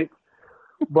lot of weight.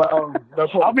 But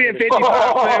I'll be at 55 soon,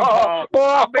 Paul.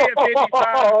 I'll be at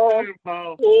 55 soon,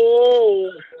 Paul.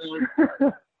 Oh.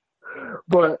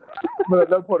 But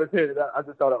no point intended. I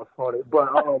just thought that was funny. But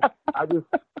I'm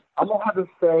gonna have to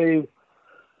say,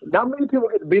 not many people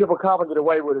get to beat up a cop and get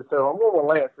away with it. So I'm going with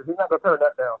Lance because he's not gonna turn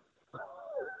that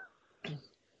down.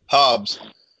 Hobbs.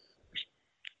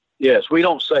 Yes, we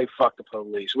don't say fuck the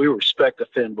police. We respect the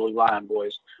Thin Blue Line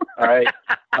boys. All right.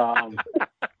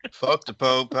 Fuck the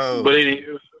po-po.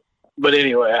 But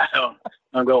anyway,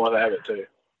 I'm going with Abbott too.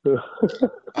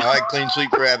 All right, clean sweep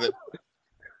for Abbott.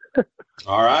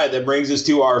 All right, that brings us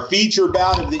to our feature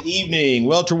bout of the evening.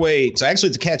 Welterweight. So actually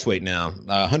it's a catchweight now,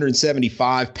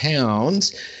 175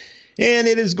 pounds. And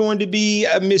it is going to be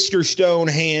Mr. Stone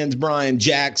Hands Brian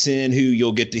Jackson, who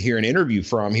you'll get to hear an interview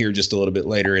from here just a little bit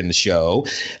later in the show.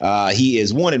 He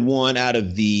is 1-1 out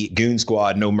of the Goon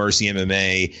Squad, No Mercy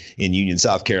MMA in Union,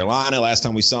 South Carolina. Last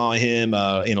time we saw him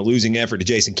in a losing effort to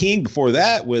Jason King. Before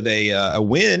that, with a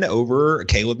win over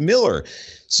Caleb Miller.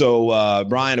 So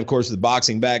Brian, of course, with a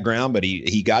boxing background, but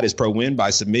he got his pro win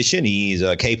by submission. He's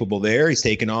capable there. He's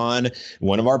taken on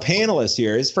one of our panelists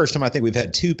here. It's the first time I think we've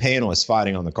had 2 panelists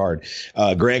fighting on the card.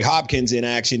 Greg Hopkins in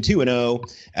action,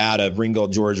 2-0 out of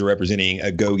Ringgold, Georgia, representing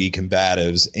Agogi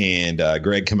Combatives. And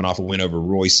Greg coming off a win over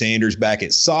Roy Sanders back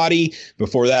at Saudi.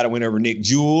 Before that, a win over Nick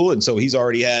Jewell. And so he's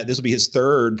already this will be his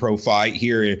 3rd pro fight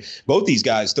here. Both these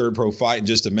guys' 3rd pro fight in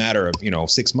just a matter of,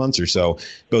 6 months or so.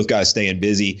 Both guys staying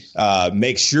busy.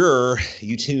 Make sure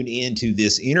you tune into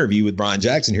this interview with Brian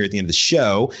Jackson here at the end of the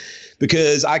show,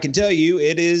 because I can tell you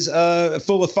it is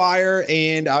full of fire.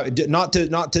 And not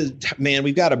to man,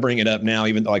 we've got to bring it up now,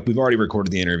 even like we've already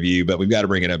recorded the interview, but we've got to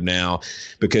bring it up now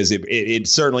because it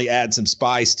certainly adds some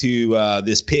spice to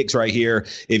this picks right here.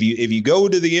 If you go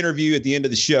to the interview at the end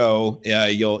of the show,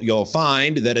 you'll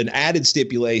find that an added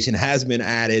stipulation has been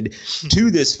added to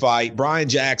this fight. Brian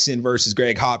Jackson versus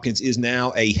Greg Hopkins is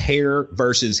now a hair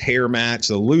versus hair match.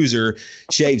 The loser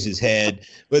shaves his head.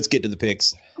 Let's get to the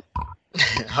picks.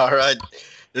 All right.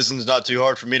 This one's not too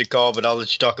hard for me to call, but I'll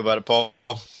let you talk about it, Paul.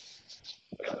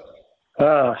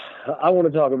 I want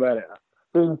to talk about it.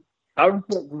 I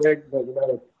respect Greg, but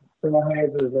Stone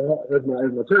Hands is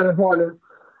my training partner.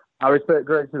 I respect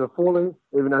Greg to the fullest,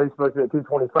 even though he's supposed to be at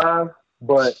 225.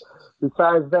 But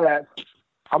besides that,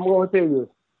 I'm going to tell you,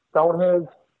 Stone Hands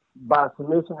by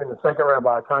submission in the 2nd round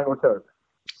by a triangle choke.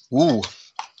 Ooh.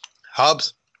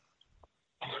 Hobbs?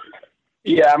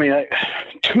 Yeah, I mean,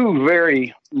 two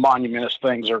very monumentous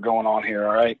things are going on here,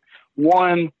 all right?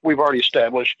 One, we've already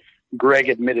established Greg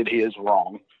admitted he is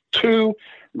wrong. Two,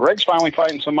 Greg's finally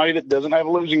fighting somebody that doesn't have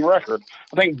a losing record.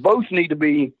 I think both need to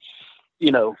be,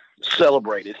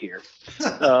 celebrated here.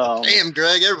 Damn,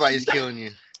 Greg, everybody's killing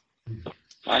you.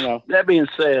 I know. That being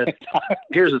said,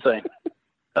 here's the thing.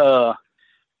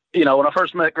 When I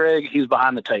first met Greg, he was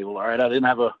behind the table, all right? I didn't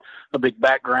have a big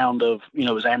background of,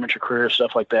 his amateur career,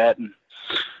 stuff like that. And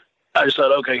I just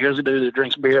thought, okay, here's a dude that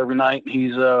drinks beer every night.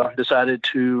 He's decided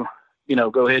to,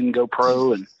 go ahead and go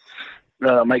pro and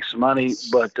make some money.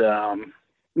 But, I'm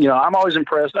always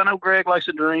impressed. I know Greg likes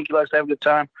to drink. He likes to have a good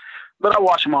time. But I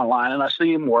watch him online, and I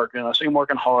see him working. I see him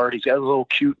working hard. He's got a little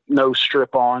cute nose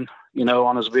strip on,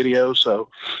 on his videos. So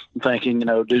I'm thinking,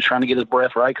 dude's trying to get his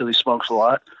breath right because he smokes a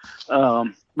lot.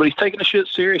 But he's taking the shit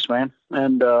serious, man.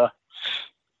 And all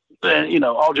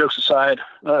jokes aside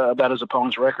about his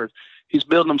opponent's record, he's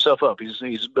building himself up.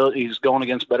 He's going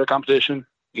against better competition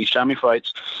each time he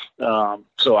fights.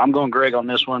 So I'm going Greg on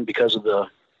this one because of the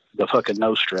fucking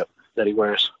nose strip that he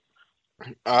wears.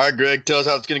 All right, Greg, tell us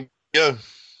how it's going to go.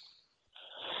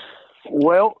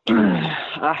 Well,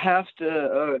 I have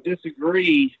to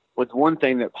disagree with one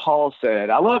thing that Paul said.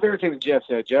 I love everything that Jeff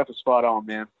said. Jeff is spot on,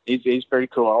 man. He's pretty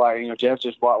cool. I like, Jeff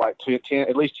just bought like 10,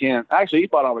 at least 10. Actually, he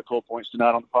bought all the cool points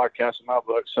tonight on the podcast in my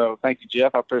book. So thank you,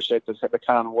 Jeff. I appreciate the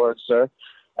kind words, sir.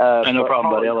 No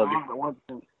problem, buddy. I love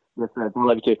you. Yes, sir. I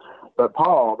love you too. But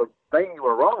Paul, the thing you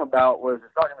were wrong about was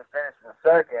it's not going to finish in a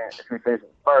second. It's going to finish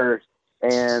first.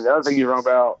 And the other thing you were wrong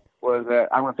about was that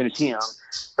I'm going to finish him.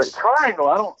 But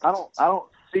Triangle, I don't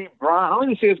see Brian. I don't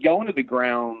even see us going to the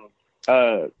ground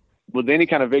with any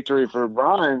kind of victory for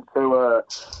Brian. So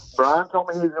Brian told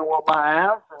me he's going to whoop my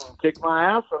ass and kick my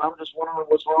ass, and I'm just wondering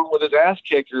what's wrong with his ass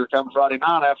kicker come Friday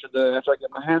night after I get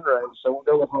my hand raised. So we'll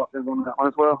go with Hawkins on that one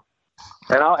as well.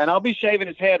 And I'll be shaving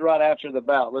his head right after the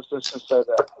bout. Let's just say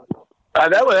that.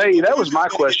 That was my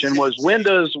question: was when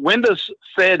does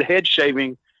said head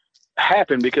shaving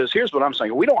happen? Because here's what I'm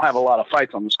saying: we don't have a lot of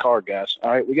fights on this card, guys.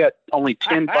 All right, we got only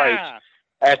 10 fights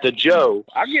at the Joe,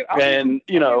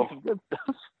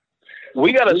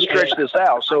 we got to stretch this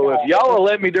out. So if y'all will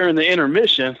let me during the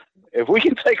intermission, if we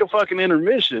can take a fucking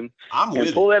intermission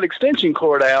and pull that extension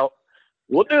cord out,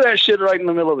 we'll do that shit right in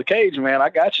the middle of the cage, man. I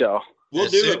got y'all. We'll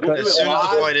do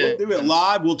it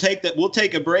live. We'll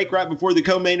take a break right before the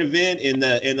co-main event, and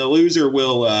the loser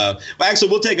will. Actually,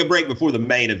 we'll take a break before the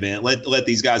main event. Let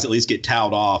these guys at least get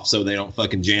toweled off so they don't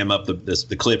fucking jam up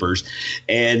the clippers.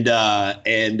 And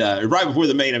right before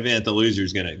the main event, the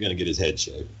loser's gonna get his head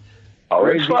shaved. Oh,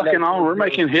 it's fucking on. We're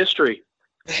making history.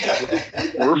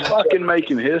 We're fucking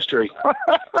making history.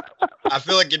 I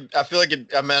feel like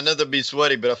I mean, I know they'll be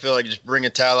sweaty, but I feel like just bring a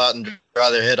towel out and dry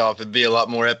their head off. It'd be a lot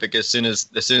more epic as soon as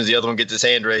the other one gets his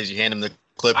hand raised. You hand him the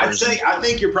clippers. I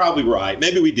think you're probably right.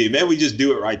 Maybe we do. Maybe we just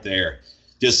do it right there.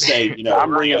 Just say, I'm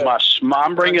bringing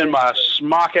my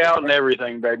smock out and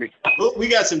everything, baby. We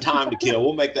got some time to kill.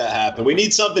 We'll make that happen. We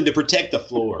need something to protect the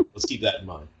floor. Let's keep that in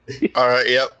mind. All right.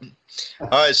 Yep. All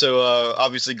right. So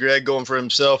obviously Greg going for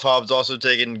himself. Hobbs also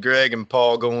taking Greg, and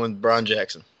Paul going with Brian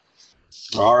Jackson.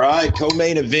 All right,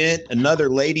 co-main event, another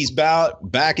ladies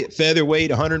bout, back at featherweight,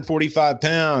 145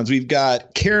 pounds. We've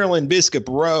got Carolyn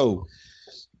Biscup-Rowe.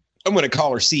 I'm going to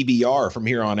call her CBR from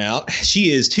here on out.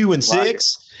 She is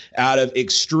 2-6 out of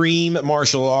Extreme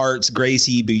Martial Arts,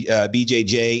 Gracie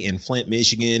BJJ in Flint,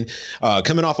 Michigan.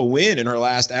 Coming off a win in her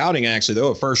last outing, actually, though,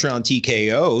 a first-round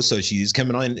TKO. So she's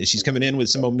coming in with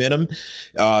some momentum.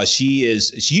 She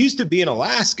used to be in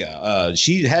Alaska.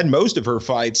 She had most of her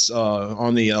fights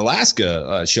on the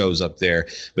Alaska shows up there,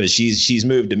 but she's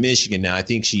moved to Michigan now. I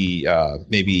think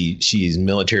maybe she's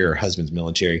military or her husband's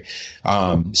military.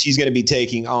 She's going to be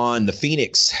taking on the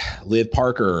Phoenix, Olivia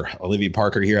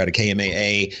Parker here out of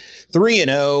KMAA.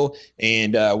 3-0,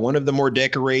 and one of the more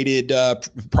decorated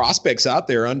prospects out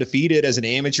there, undefeated as an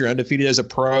amateur, undefeated as a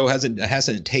pro,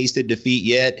 hasn't tasted defeat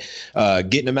yet.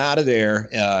 Getting them out of there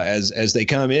as they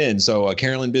come in. So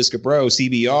Carolyn Biscup-Rowe,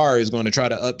 CBR, is going to try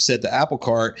to upset the apple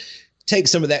cart, take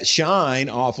some of that shine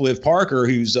off Liv Parker,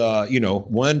 who's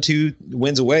 1-2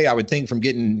 wins away, I would think, from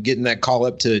getting that call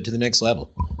up to the next level.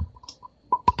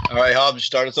 All right, Hobbs,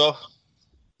 start us off.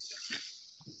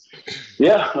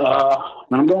 Yeah,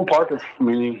 I'm going Parker. I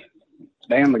mean,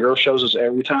 damn, the girl shows us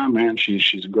every time, man.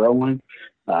 She's growing.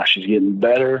 She's getting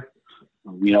better.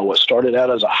 What started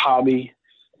out as a hobby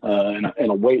and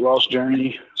a weight loss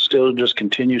journey still just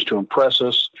continues to impress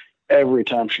us every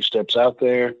time she steps out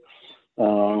there.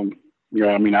 I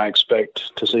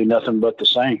expect to see nothing but the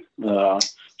same.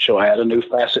 she'll add a new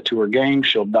facet to her game.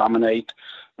 She'll dominate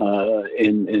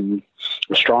in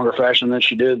a stronger fashion than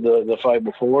she did the fight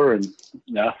before. And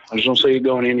I just don't see it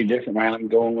going any different, man. I'm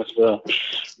going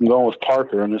with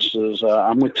Parker, and this is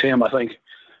I'm with Tim. I think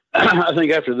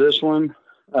after this one,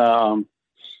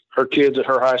 her kids at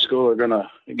her high school are going to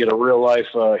get a real life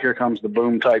Here Comes the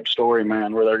Boom type story,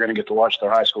 man, where they're going to get to watch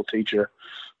their high school teacher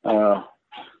on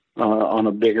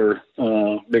a bigger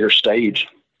stage.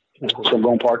 So I'm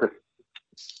going Parker.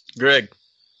 Greg.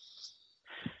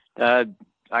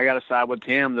 I got to side with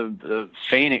Tim, the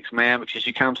Phoenix, man, because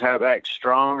she comes back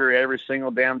stronger every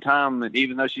single damn time. And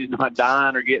even though she's not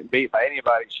dying or getting beat by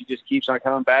anybody, she just keeps on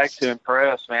coming back to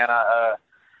impress, man. I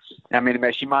mean,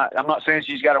 she might. I'm not saying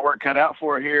she's got her work cut out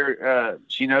for her here.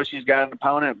 She knows she's got an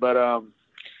opponent, but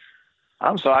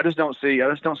I'm sorry, I just don't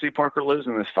see Parker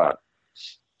losing this fight.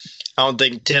 I don't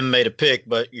think Tim made a pick,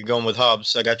 but you're going with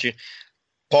Hobbs. I got you,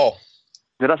 Paul.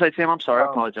 Did I say Tim? I'm sorry. I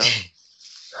apologize.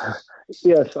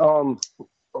 Yes.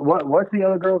 What's the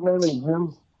other girl's name in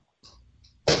gym?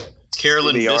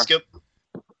 Carolyn Biscup.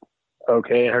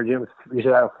 Okay, her gym. You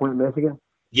said out of Flint, Michigan.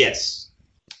 Yes.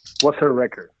 What's her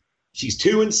record? She's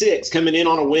 2-6, coming in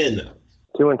on a win though.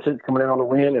 2-6 coming in on the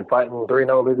win and fighting 3-0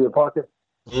 Olivia Parker.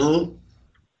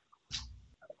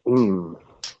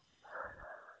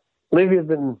 Olivia's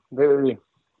been very,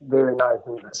 very nice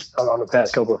on the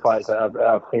past couple of fights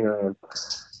I've seen her in.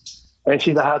 And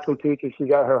she's a high school teacher. She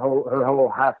got her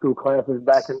whole high school classes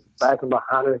back and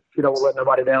behind her. She don't let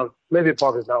nobody down. Olivia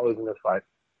Parker's not losing this fight.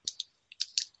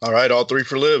 All right, all three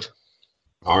for Liv.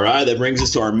 All right, that brings us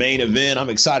to our main event. I'm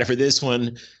excited for this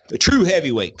one, the true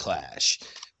heavyweight clash.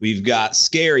 We've got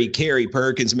Scary Kerry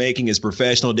Perkins making his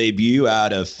professional debut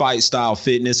out of Fight Style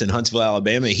Fitness in Huntsville,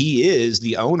 Alabama. He is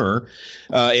the owner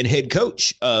and head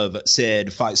coach of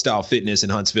said Fight Style Fitness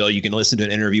in Huntsville. You can listen to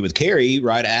an interview with Kerry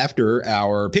right after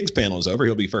our Pigs panel is over.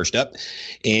 He'll be first up.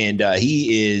 And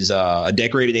he is a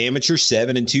decorated amateur,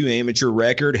 7-2 amateur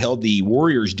record, held the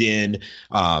Warriors Den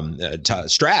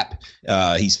strap.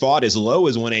 He's fought as low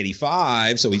as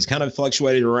 185, so he's kind of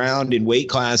fluctuated around in weight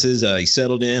classes. He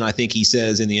settled in, I think he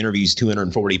says in the interviews,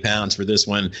 240 pounds for this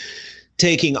one,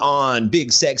 taking on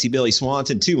big sexy Billy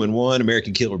Swanson, 2-1,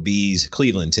 American Killer Bees,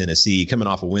 Cleveland, Tennessee, coming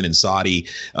off a win in Saudi,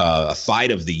 a fight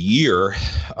of the year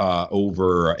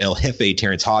over El Jefe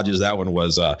Terrence Hodges. That one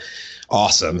was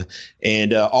awesome.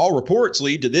 And all reports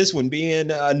lead to this one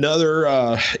being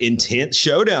another intense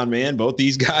showdown, man. Both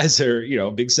these guys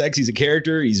are, Big Sexy's a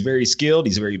character. He's very skilled.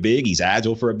 He's very big. He's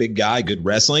agile for a big guy, good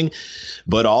wrestling,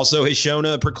 but also has shown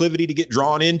a proclivity to get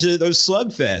drawn into those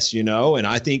slugfests, and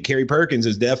I think Kerry Perkins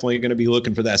is definitely going to be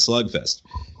looking for that slugfest.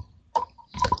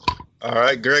 All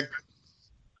right, Greg.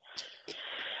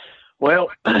 Well,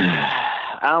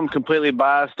 I'm completely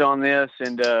biased on this,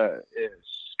 and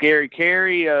Scary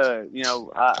Kerry, I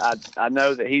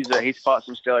know that he's fought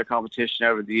some stellar competition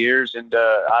over the years, and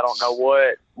I don't know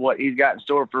what he's got in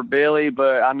store for Billy,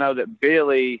 but I know that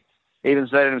Billy even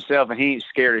said it himself, and he ain't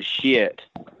scared of shit.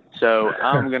 So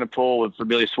I'm going to pull for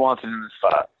Billy Swanson in this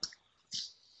fight.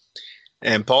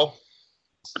 And Paul?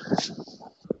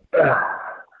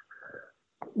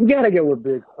 You got to go with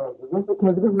Big Sexy. You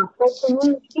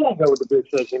got to go with the Big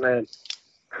Sexy, man.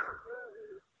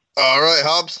 All right,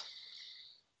 Hobbs.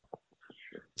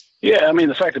 Yeah, I mean,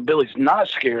 the fact that Billy's not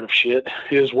scared of shit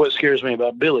is what scares me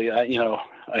about Billy. I'm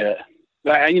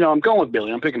going with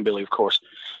Billy. I'm picking Billy, of course.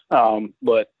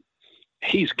 But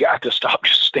he's got to stop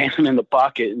just standing in the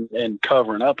pocket and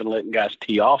covering up and letting guys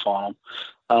tee off on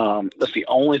him. That's the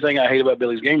only thing I hate about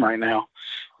Billy's game right now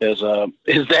is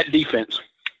that defense.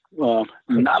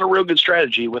 Not a real good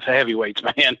strategy with the heavyweights,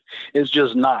 man. It's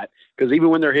just not. Because even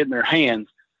when they're hitting their hands,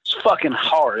 it's fucking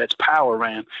hard. It's power,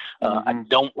 man. I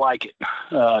don't like it.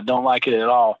 Don't like it at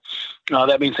all.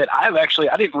 That being said, I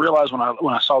didn't realize when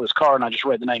I saw this card and I just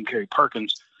read the name Kerry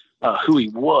Perkins, who he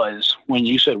was. When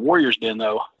you said Warriors Den,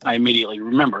 though, I immediately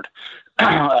remembered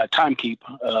Timekeep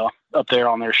up there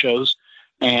on their shows.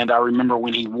 And I remember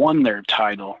when he won their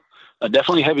title,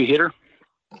 definitely a heavy hitter.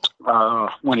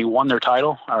 When he won their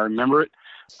title, I remember it.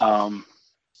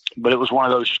 But it was one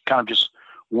of those kind of just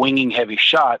winging heavy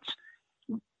shots.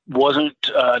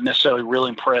 Wasn't necessarily real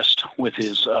impressed with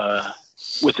his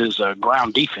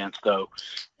ground defense, though.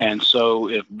 And so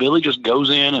if Billy just goes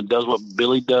in and does what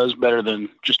Billy does better than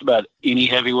just about any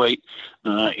heavyweight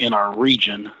in our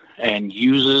region and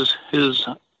uses his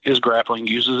grappling,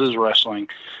 uses his wrestling,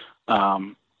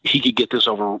 he could get this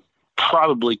over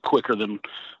probably quicker than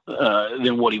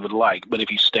what he would like. But if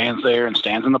he stands there and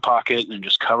stands in the pocket and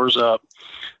just covers up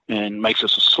and makes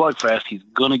this a slugfest, he's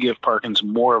going to give Perkins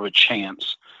more of a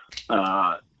chance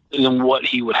than what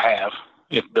he would have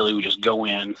if Billy would just go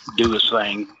in, do his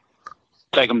thing,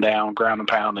 take him down, ground and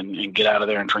pound, and get out of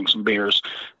there and drink some beers,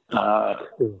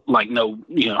 like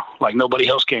nobody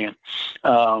else can.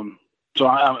 So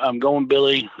I'm going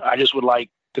Billy. I just would like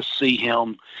to see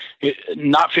him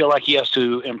not feel like he has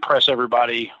to impress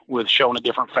everybody with showing a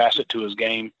different facet to his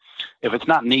game. If it's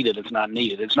not needed, it's not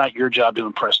needed. It's not your job to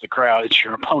impress the crowd. It's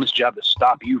your opponent's job to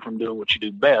stop you from doing what you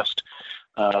do best,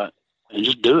 and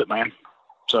just do it, man.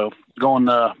 So going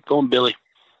Billy.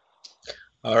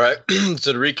 All right.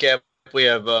 So to recap, we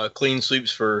have clean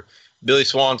sweeps for Billy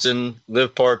Swanson,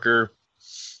 Liv Parker,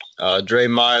 Dre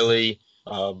Miley,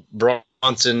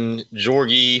 Bronson,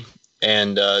 Jorgie,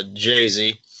 and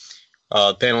Jay-Z.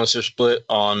 Panelists are split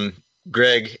on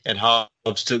Greg and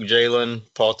Hobbs took Jalen.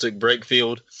 Paul took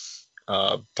Brakefield.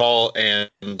 Paul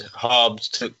and Hobbs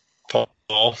took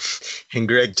Paul, and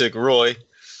Greg took Roy.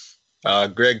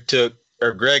 Greg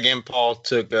and Paul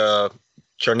took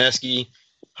Charneski.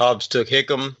 Hobbs took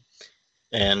Hickam,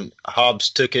 and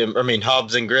Hobbs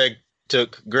and Greg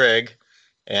took Greg,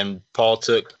 and Paul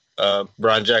took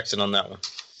Brian Jackson on that one.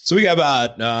 So we got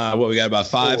about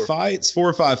 4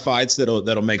 or 5 fights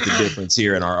that'll make the difference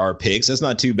here in our picks. That's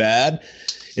not too bad.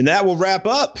 And that will wrap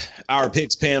up our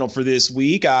picks panel for this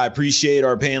week. I appreciate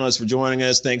our panelists for joining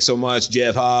us. Thanks so much,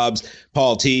 Jeff Hobbs,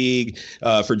 Paul Teague,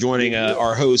 for joining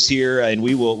our hosts here. And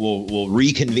we'll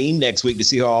reconvene next week to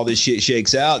see how all this shit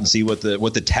shakes out and see what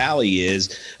the tally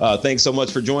is. Thanks so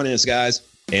much for joining us, guys.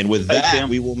 And with that,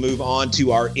 we will move on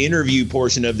to our interview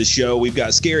portion of the show. We've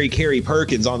got Scary Carrie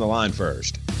Perkins on the line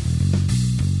first.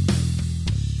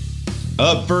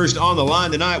 Up first on the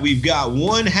line tonight, we've got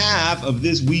one half of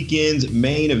this weekend's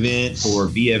main event for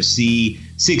VFC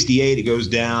 68. It goes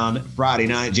down Friday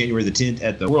night, January the 10th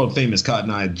at the world-famous Cotton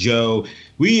Eye Joe.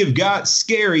 We have got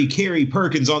Scary Carrie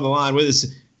Perkins on the line with us.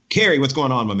 Carrie, what's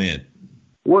going on, my man?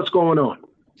 What's going on?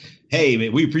 Hey,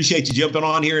 man, we appreciate you jumping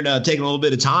on here and taking a little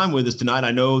bit of time with us tonight.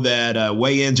 I know that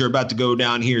weigh-ins are about to go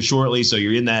down here shortly, so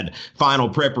you're in that final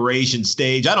preparation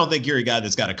stage. I don't think you're a guy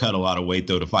that's got to cut a lot of weight,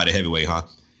 though, to fight a heavyweight, huh?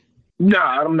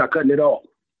 Nah, I'm not cutting it all.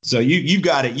 So you've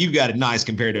got it nice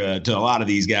compared to a lot of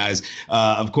these guys.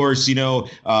 Of course, you'll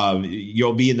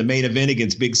be in the main event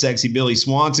against Big Sexy Billy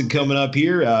Swanson coming up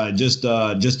here. Just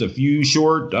a few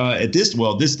short at this.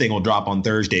 Well, this thing will drop on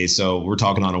Thursday, so we're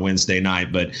talking on a Wednesday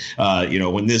night. But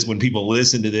when people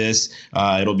listen to this,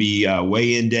 it'll be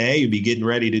weigh-in day. You'll be getting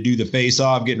ready to do the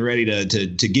face-off, getting ready to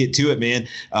get to it, man.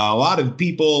 A lot of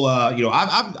people,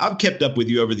 I've kept up with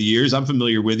you over the years. I'm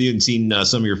familiar with you and seen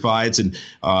some of your fights, and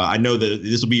I know that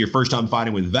this will be your first time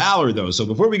fighting with Valor, though. So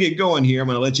before we get going here, I'm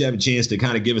going to let you have a chance to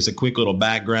kind of give us a quick little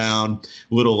background,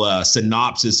 little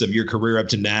synopsis of your career up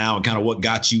to now and kind of what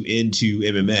got you into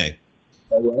MMA.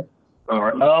 All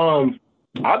right.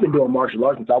 I've been doing martial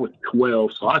arts since I was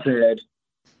 12, so I've had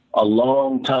a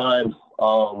long time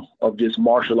of just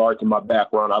martial arts in my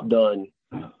background. I've done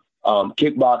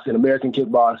kickboxing, American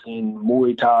kickboxing,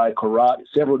 Muay Thai, karate,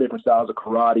 several different styles of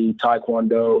karate,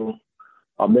 Taekwondo,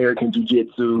 American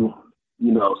Jiu-Jitsu.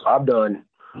 So I've done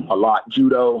a lot,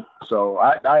 judo. So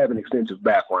I have an extensive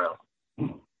background.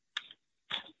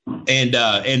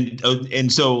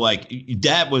 And so like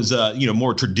that was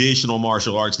more traditional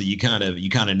martial arts that you kind of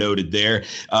noted there.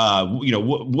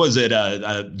 Was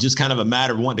it just kind of a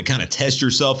matter of wanting to kind of test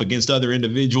yourself against other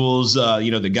individuals?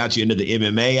 That got you into the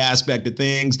MMA aspect of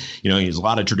things. There's a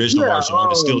lot of traditional martial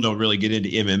artists still don't really get into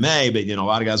MMA, but a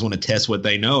lot of guys want to test what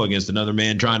they know against another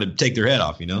man trying to take their head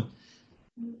off.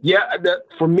 Yeah,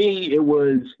 for me, it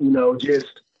was,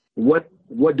 just what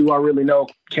do I really know?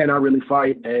 Can I really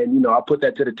fight? And, I put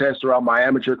that to the test throughout my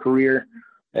amateur career.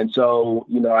 And so,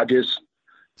 I just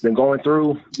been going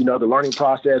through, the learning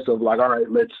process of like, all right,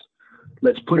 let's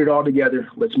put it all together.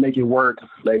 Let's make it work.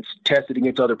 Let's test it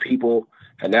against other people.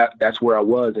 And that's where I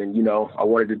was. And, I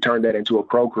wanted to turn that into a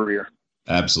pro career.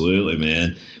 Absolutely,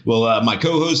 man. Well, my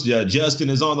co-host, Justin,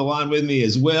 is on the line with me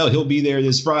as well. He'll be there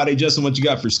this Friday. Justin, what you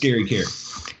got for Scary Care?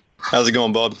 How's it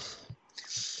going, bud?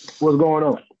 What's going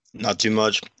on? Not too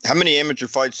much. How many amateur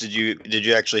fights did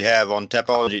you actually have on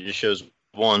Tapology? It just shows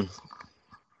one.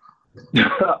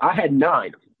 I had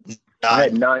 9. I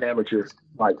had 9 amateur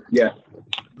fights. Yeah.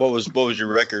 What was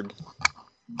your record?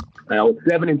 I was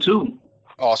 7-2.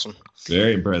 Awesome.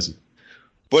 Very impressive.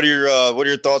 What are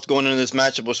your thoughts going into this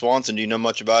matchup with Swanson? Do you know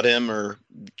much about him or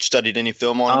studied any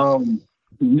film on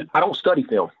him? I don't study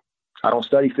film. And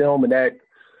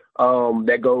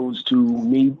that goes to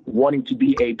me wanting to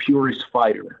be a purist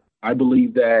fighter. I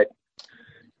believe that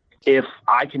if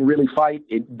I can really fight,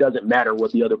 it doesn't matter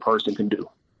what the other person can do.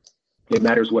 It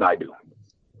matters what I do.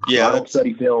 Yeah, so I don't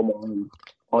study film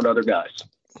on other guys.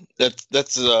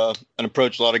 That's an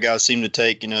approach a lot of guys seem to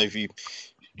take. If you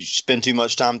spend too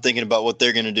much time thinking about what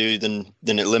they're going to do, then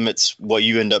it limits what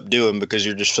you end up doing because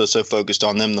you're just so focused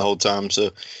on them the whole time.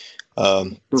 So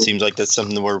it seems like that's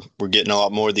something that we're getting a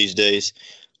lot more these days.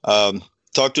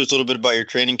 Talk to us a little bit about your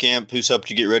training camp. Who's helped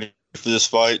you get ready for this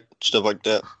fight, stuff like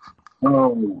that?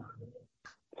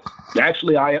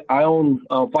 Actually, I own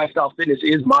Fight Style Fitness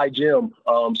is my gym.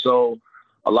 So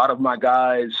a lot of my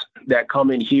guys that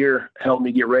come in here help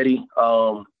me get ready.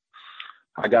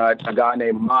 I got a guy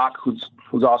named Mock who's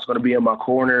also going to be in my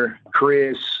corner.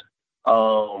 Chris,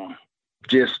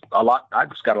 just a lot. I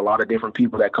just got a lot of different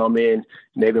people that come in,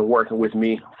 and they've been working with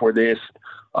me for this,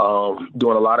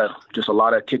 doing a lot of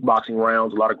kickboxing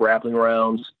rounds, a lot of grappling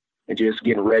rounds, and just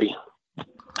getting ready,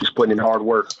 just putting in hard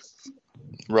work.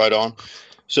 Right on.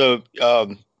 So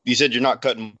you said you're not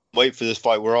cutting weight for this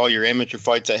fight. Were all your amateur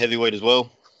fights at heavyweight as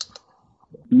well?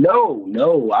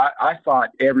 No. I fought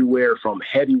everywhere from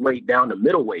heavyweight down to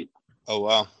middleweight. Oh,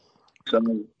 wow. So,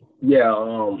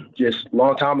 yeah, just a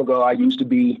long time ago, I used to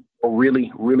be a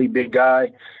really, really big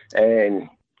guy, and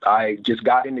I just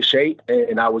got into shape,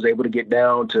 and I was able to get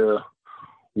down to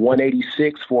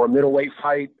 186 for a middleweight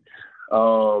fight.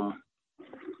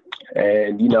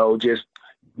 And, just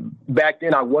back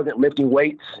then I wasn't lifting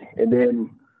weights, and then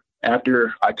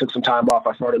after I took some time off,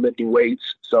 I started lifting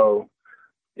weights. So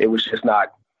it was just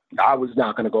I was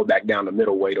not going to go back down to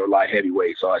middleweight or light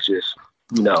heavyweight. So I just,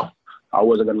 I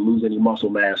wasn't going to lose any muscle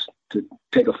mass to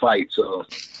take a fight. So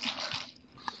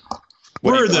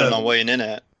what are you planning on weighing in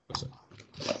at?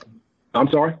 I'm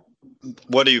sorry?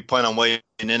 What are you planning on weighing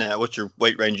in at? What's your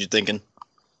weight range you thinking?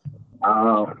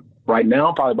 Right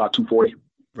now, probably about 240.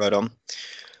 Right on.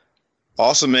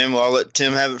 Awesome, man. Well, I'll let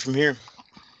Tim have it from here.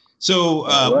 So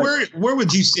where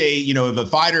would you say, if a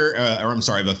fighter,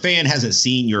 if a fan hasn't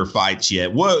seen your fights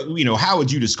yet, how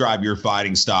would you describe your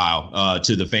fighting style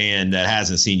to the fan that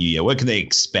hasn't seen you yet? What can they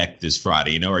expect this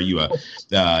Friday? Are you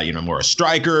more a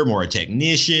striker, more a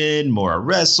technician, more a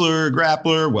wrestler,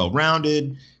 grappler,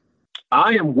 well-rounded?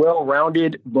 I am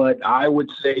well-rounded, but I would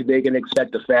say they can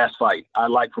expect a fast fight. I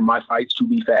like for my fights to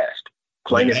be fast,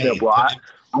 plain and simple.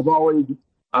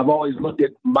 I've always looked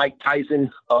at Mike Tyson,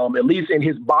 at least in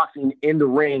his boxing in the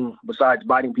ring, besides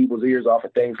biting people's ears off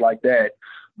and things like that.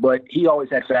 But he always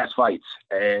had fast fights,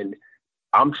 and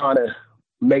I'm trying to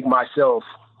make myself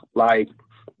like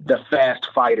the fast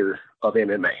fighter of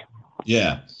MMA.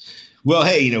 Yeah. Well,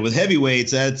 hey, with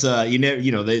heavyweights, that's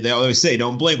they always say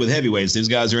don't blink with heavyweights. These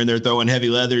guys are in there throwing heavy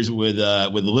leathers with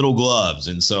little gloves,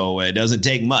 and so it doesn't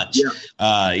take much, to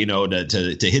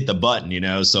hit the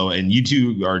button, So, and you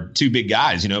two are two big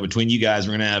guys, Between you guys,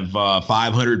 we're gonna have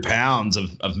 500 pounds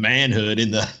of manhood in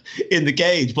the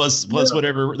cage, plus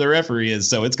whatever the referee is.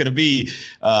 So it's gonna be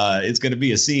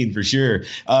a scene for sure.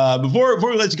 Before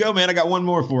we let you go, man, I got one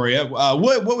more for you.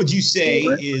 What would you say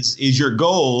is your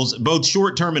goals, both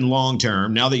short term and long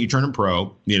term, now that you're turning pro?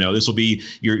 This will be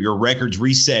your records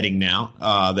resetting now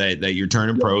that you're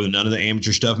turning pro, and none of the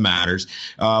amateur stuff matters.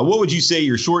 What would you say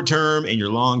your short term and your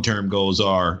long term goals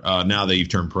are now that you've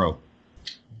turned pro?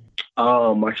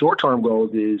 My short term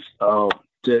goals is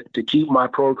to keep my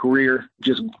pro career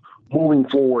just moving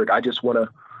forward. I just want to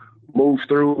move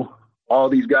through all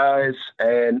these guys.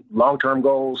 And long term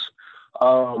goals,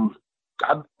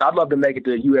 I'd love to make it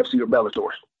to UFC or Bellator.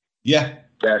 Yeah.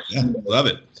 Love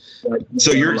it.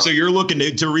 So you're looking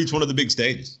to reach one of the big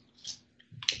stages.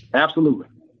 Absolutely.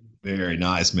 Very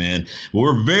nice, man. Well,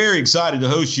 we're very excited to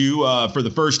host you for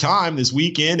the first time this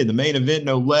weekend in the main event,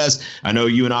 no less. I know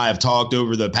you and I have talked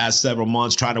over the past several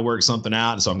months trying to work something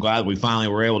out, and so I'm glad we finally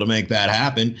were able to make that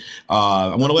happen.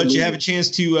 I want to let you have a chance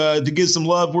to give some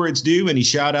love where it's due. Any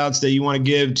shout outs that you want to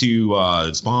give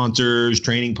to sponsors,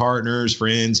 training partners,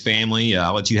 friends, family?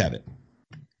 I'll let you have it.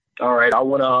 All right. I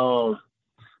want to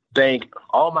thank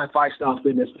all my Fight Style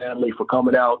Fitness family for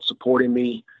coming out, supporting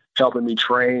me, helping me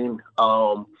train.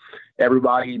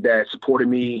 Everybody that supported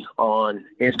me on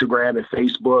Instagram and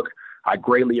Facebook, I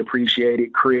greatly appreciate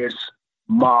it. Chris,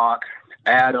 Mock,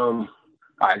 Adam,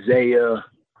 Isaiah,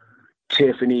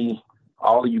 Tiffany,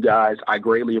 all of you guys, I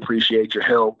greatly appreciate your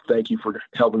help. Thank you for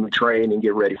helping me train and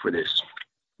get ready for this.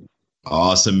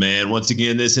 Awesome, man. Once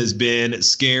again, this has been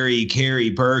Scary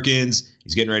Kerry Perkins.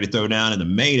 He's getting ready to throw down in the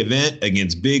main event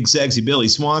against Big Sexy Billy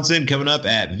Swanson, coming up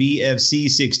at VFC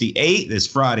 68 this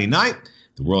Friday night.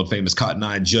 The world-famous Cotton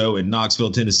Eye Joe in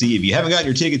Knoxville, Tennessee. If you haven't gotten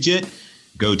your tickets yet,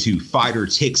 go to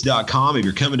fightertix.com. If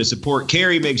you're coming to support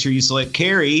Kerry, make sure you select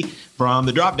Kerry from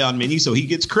the drop-down menu so he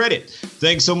gets credit.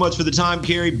 Thanks so much for the time,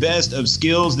 Kerry. Best of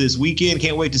skills this weekend.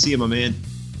 Can't wait to see you, my man.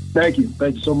 Thank you.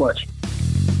 Thank you so much.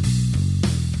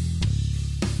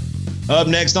 Up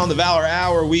next on the Valor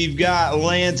Hour, we've got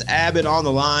Lance Abbott on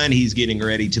the line. He's getting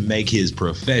ready to make his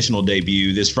professional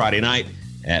debut this Friday night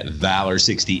at Valor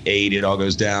 68. It all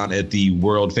goes down at the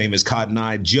world-famous Cotton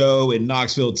Eye Joe in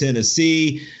Knoxville,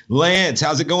 Tennessee. Lance,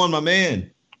 how's it going, my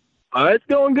man? It's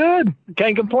going good.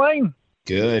 Can't complain.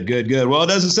 Good. Well, it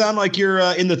doesn't sound like you're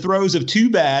in the throes of too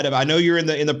bad. I know you're in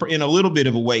a little bit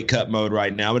of a weight cut mode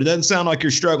right now, but it doesn't sound like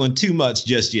you're struggling too much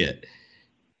just yet.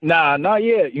 Nah, not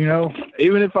yet.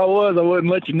 Even if I was, I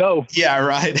wouldn't let you know. Yeah,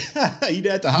 right. You'd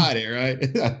have to hide it,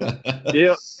 right?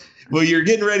 Yep. Well, you're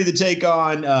getting ready to take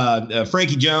on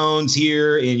Frankie Jones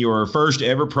here in your first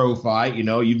ever pro fight.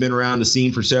 You've been around the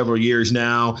scene for several years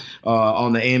now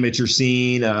on the amateur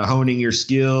scene, honing your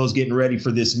skills, getting ready for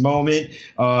this moment.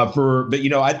 But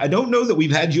I don't know that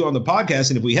we've had you on the podcast,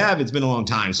 and if we have, it's been a long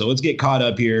time. So let's get caught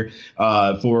up here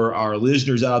for our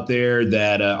listeners out there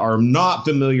that are not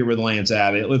familiar with Lance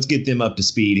Abbott. Let's get them up to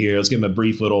speed here. Let's give them a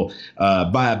brief little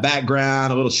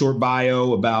background, a little short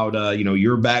bio about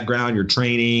your background, your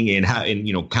training, and how,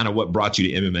 kind of what brought you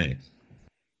to MMA.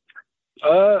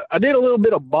 I did a little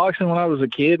bit of boxing when I was a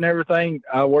kid and everything.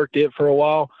 I worked it for a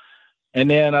while, and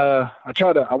then I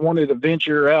wanted to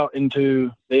venture out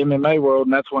into the MMA world,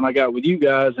 and that's when I got with you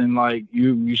guys. And like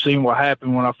you seen what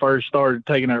happened when I first started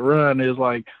taking that run. Is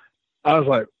like I was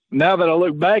like, now that I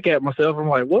look back at myself, I'm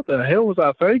like, what the hell was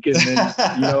I thinking? And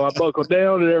I buckled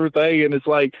down and everything, and it's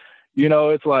like,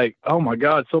 oh my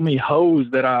God, so many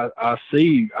hoes that I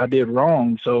see I did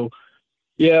wrong. So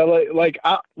yeah,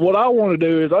 what I want to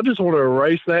do is I just want to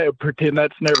erase that and pretend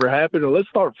that's never happened, and let's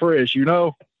start fresh,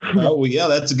 Oh, well, yeah,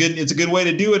 it's a good way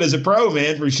to do it as a pro,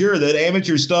 man, for sure. That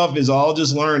amateur stuff is all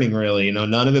just learning, really.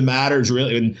 None of it matters,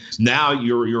 really. And now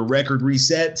your record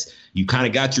resets. You kind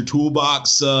of got your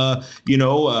toolbox,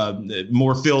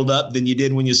 more filled up than you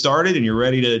did when you started, and you're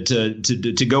ready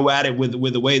to go at it with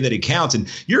the way that it counts. And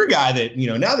you're a guy that,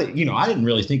 now that, I didn't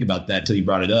really think about that till you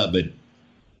brought it up, but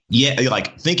yeah,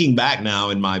 like thinking back now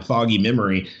in my foggy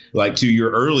memory, like to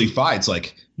your early fights,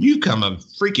 like you come a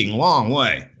freaking long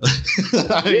way.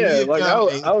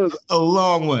 I was a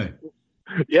long way.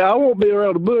 Yeah, I won't be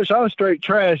around the bush. I was straight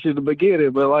trash at the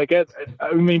beginning, but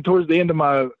towards the end of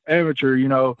my amateur,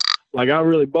 I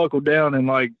really buckled down and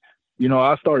I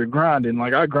started grinding.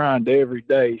 Like I grind every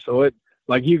day, so it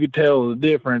you could tell the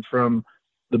difference from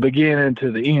the beginning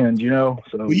to the end, So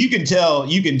well, you can tell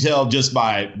just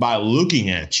by looking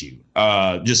at you,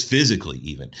 just physically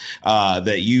even,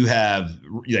 that you have,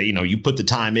 you put the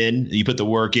time in, you put the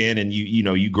work in, and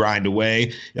you grind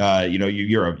away.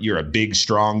 You're a big,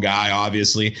 strong guy,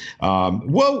 obviously.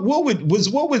 What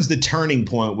was the turning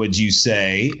point, would you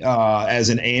say, as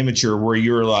an amateur, where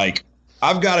you're like,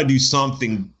 I've got to do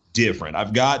something different.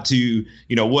 I've got to,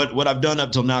 what I've done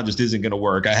up till now just isn't going to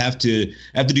work. I have to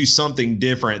do something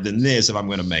different than this if I'm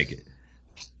going to make it.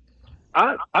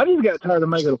 I just got tired of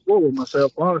making a fool of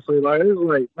myself, honestly. It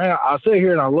was like, man, I sit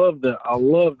here and I love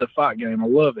the fight game. I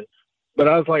love it. But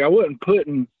I was like, I wasn't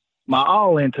putting my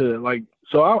all into it.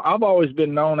 So I've always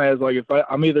been known as if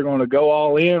I'm either going to go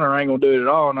all in or I ain't going to do it at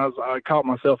all. And I caught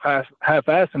myself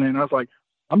half-assing it, and I was like,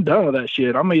 I'm done with that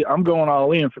shit. I'm going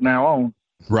all in from now on.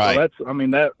 Right. So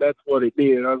that's what it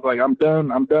did. I was like, I'm done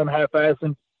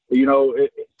half-assing,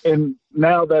 and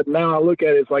now I look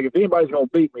at it, it's like, if anybody's going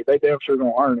to beat me, they damn sure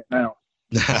going to earn it now.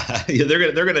 Yeah,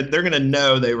 they're gonna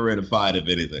know they were in a fight, if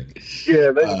anything.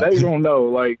 Yeah, they gonna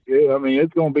know.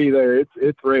 It's gonna be there.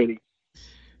 It's ready.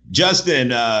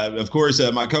 Justin, of course,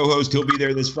 my co-host, he'll be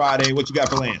there this Friday. What you got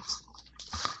for Lance?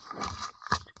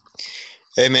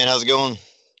 Hey man, how's it going?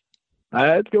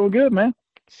 It's going good, man.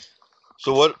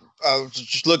 So what? I was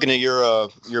just looking at your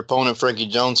opponent, Frankie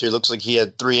Jones here. Looks like he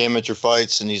had 3 amateur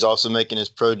fights, and he's also making his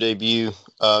pro debut,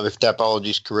 if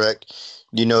Tapology is correct.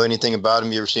 Do you know anything about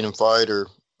him? You ever seen him fight, or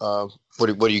what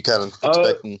are you kind of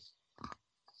expecting?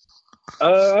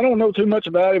 I don't know too much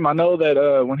about him. I know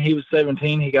that when he was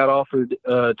 17, he got offered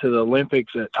to the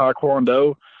Olympics at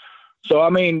Taekwondo. So, I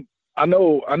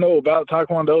know about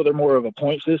Taekwondo. They're more of a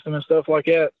point system and stuff like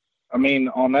that.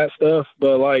 On that stuff.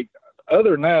 But,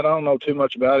 other than that, I don't know too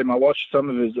much about him. I watched some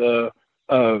of his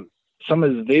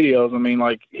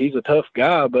videos. He's a tough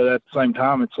guy, but at the same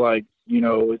time, it's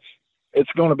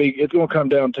it's going to come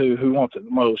down to who wants it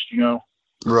the most,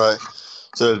 Right.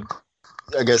 So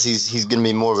I guess he's going to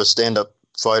be more of a stand-up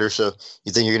fighter. So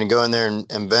you think you're going to go in there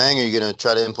and bang, or are you going to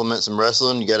try to implement some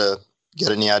wrestling? You got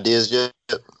any ideas yet?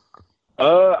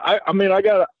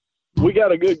 We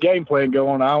got a good game plan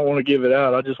going. I don't want to give it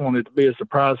out. I just want it to be a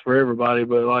surprise for everybody.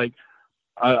 But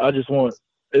I just want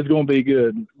it's going to be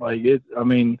good.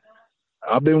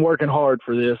 I've been working hard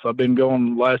for this. I've been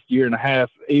going the last year and a half.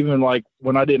 Even like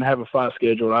when I didn't have a fight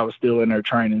scheduled, I was still in there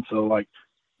training. So like,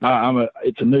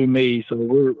 it's a new me.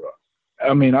 So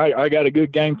I got a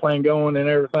good game plan going and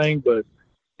everything. But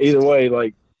either way,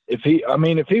 like if he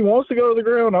wants to go to the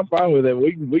ground, I'm fine with it.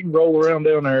 We can roll around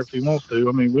down there if he wants to.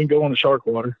 I mean, we can go on the shark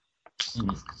water.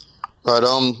 All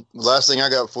right. Last thing I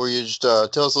got for you, just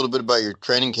tell us a little bit about your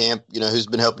training camp. Who's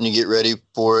been helping you get ready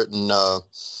for it, and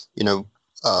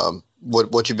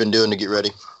what you've been doing to get ready.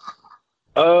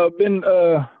 Been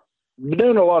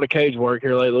doing a lot of cage work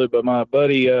here lately, but my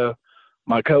buddy,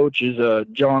 my coach is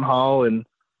John Hall and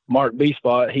Mark B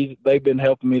Spot. They've been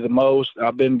helping me the most.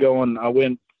 I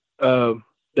went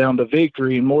down to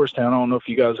Victory in Morristown. I don't know if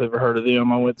you guys ever heard of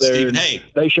them. I went there. Stephen Haig.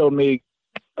 They showed me.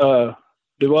 Do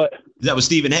what? That was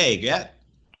Stephen Haig, yeah?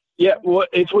 Yeah, well,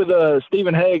 it's with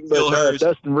Stephen Haig, but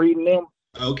Dustin Reed and them.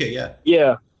 Okay, yeah.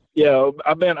 Yeah.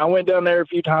 I went down there a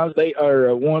few times.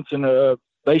 Once, and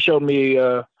they showed me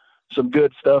some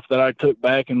good stuff that I took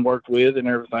back and worked with and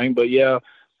everything. But yeah,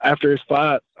 after his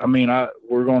fight,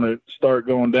 we're going to start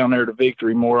going down there to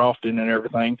Victory more often and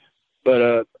everything.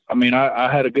 But I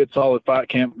had a good solid fight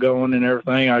camp going and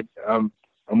everything. I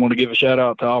want to give a shout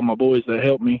out to all my boys that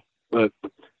helped me. But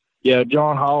yeah,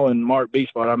 John Hall and Mark B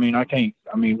Spot.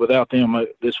 Without them,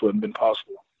 this wouldn't have been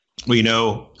possible.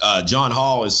 Well, John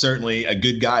Hall is certainly a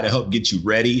good guy to help get you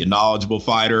ready, a knowledgeable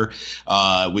fighter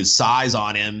with size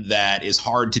on him that is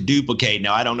hard to duplicate.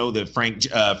 Now, I don't know that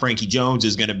Frankie Jones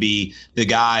is going to be the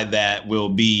guy that will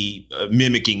be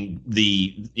mimicking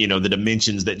the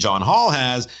dimensions that John Hall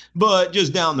has, but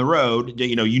just down the road,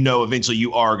 eventually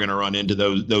you are going to run into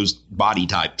those body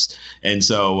types. And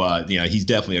so, he's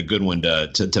definitely a good one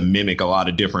to mimic a lot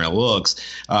of different looks.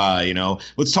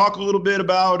 Let's talk a little bit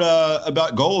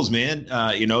about goals, man.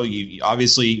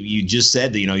 You just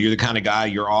said that, you're the kind of guy,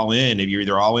 you're all in. If you're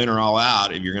either all in or all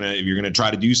out, if you're going to try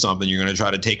to do something, you're going to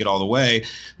try to take it all the way.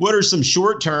 What are some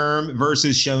short-term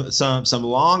versus some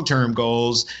long-term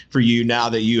goals for you now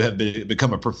that you have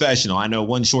become a professional? I know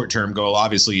one short-term goal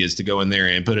obviously is to go in there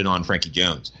and put it on Frankie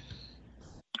Jones.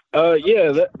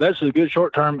 That's a good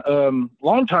short term.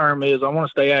 Long term is I want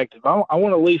to stay active. I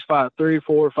want to at least fight 3,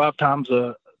 4, 5 times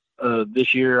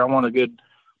this year. I want a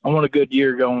good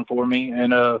year going for me.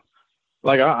 And hell,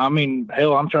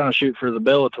 I'm trying to shoot for the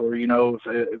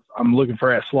Bellator. If I'm looking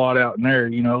for that slot out in there,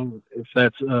 if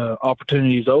that's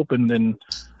opportunities open, then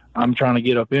I'm trying to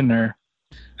get up in there.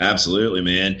 Absolutely,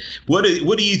 man. What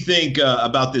do you think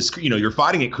about this? You're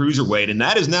fighting at cruiserweight, and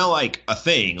that is now like a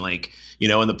thing. Like,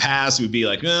 in the past, we'd be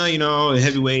like,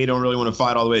 heavyweight, don't really want to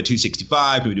fight all the way at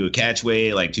 265. We do a catch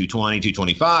weight like 220,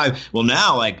 225. Well,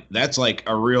 now, like, that's like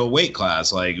a real weight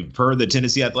class. Like, per the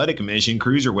Tennessee Athletic Commission,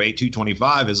 cruiserweight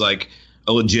 225 is like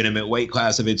a legitimate weight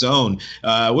class of its own.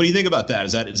 What do you think about that?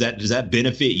 Does that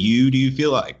benefit you? Do you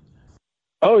feel like?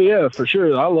 Oh yeah, for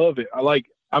sure. I love it.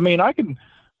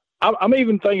 I'm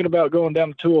even thinking about going down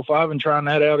to 205 and trying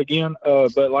that out again.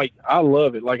 But like, I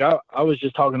love it. Like I was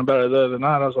just talking about it the other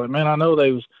night. I was like, man, I know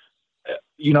they was,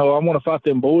 I want to fight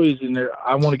them boys and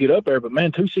I want to get up there, but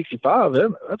man, 265,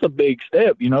 that's a big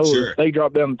step, Sure. If they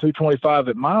drop down to 225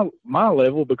 at my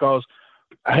level, because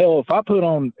hell, if I put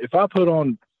on,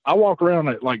 I walk around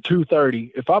at like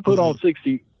 230. If I put on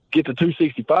 60, get to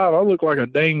 265, I look like a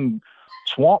dang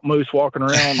swamp moose walking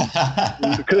around.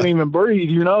 Couldn't even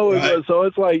breathe, Right. So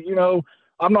it's like,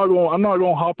 I'm not going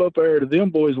to hop up there to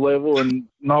them boys level and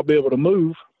not be able to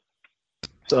move.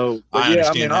 So I'm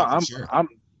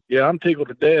tickled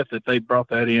to death that they brought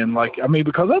that in.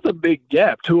 Because that's a big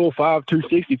gap, 205,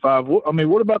 265.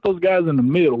 What about those guys in the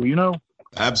middle,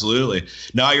 Absolutely.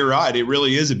 No, you're right. It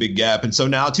really is a big gap. And so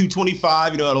now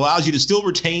 225, it allows you to still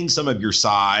retain some of your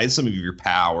size, some of your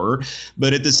power,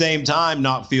 but at the same time,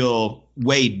 not feel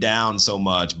weighed down so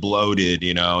much, bloated,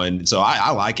 and so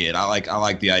I like it. I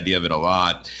like the idea of it a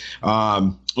lot.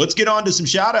 Let's get on to some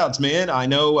shout outs, man. I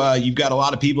know you've got a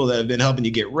lot of people that have been helping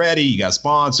you get ready. You got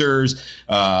sponsors,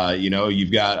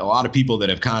 you've got a lot of people that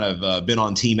have kind of been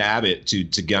on Team Abbott to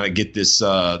kind of get this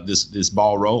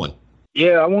ball rolling.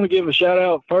 Yeah, I want to give a shout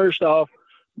out first off,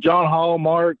 John Hall,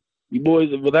 Mark, you boys.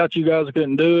 Without you guys, I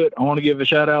couldn't do it. I want to give a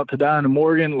shout out to Dinah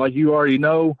Morgan. Like you already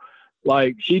know,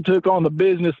 like she took on the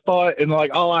business spot, and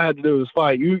like all I had to do was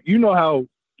fight. You know how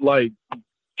like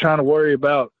trying to worry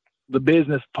about the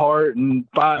business part and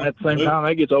fighting at the same time,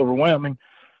 that gets overwhelming.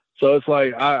 So it's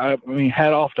like I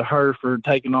hat off to her for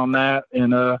taking on that,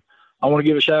 and I want to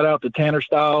give a shout out to Tanner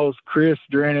Styles, Chris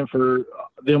Drennan for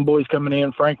them boys coming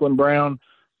in, Franklin Brown.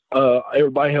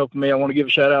 Everybody helping me. I want to give a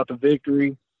shout out to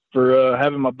Victory for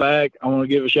having my back. I want to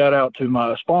give a shout out to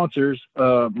my sponsors,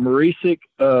 Marisic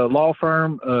Law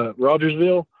Firm,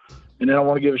 Rogersville, And then I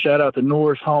want to give a shout out to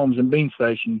Norris Homes and Bean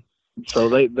Station. So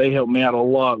they helped me out a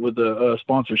lot with the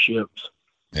sponsorships.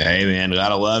 Hey, man,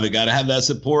 gotta love it. Gotta have that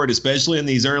support, especially in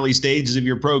these early stages of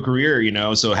your pro career, you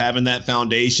know. So having that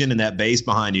foundation and that base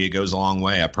behind you, it goes a long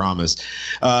way, I promise.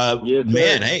 Yes,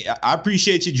 man, hey, I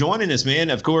appreciate you joining us, man.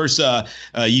 Of course,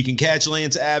 you can catch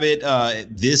Lance Abbott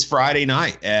this Friday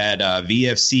night at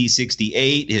VFC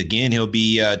 68. Again, he'll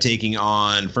be taking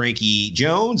on Frankie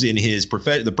Jones in his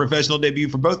the professional debut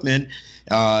for both men.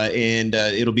 And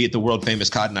it'll be at the world famous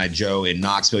Cotton Eye Joe in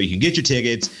Knoxville. You can get your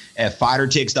tickets at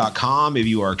fightertix.com. If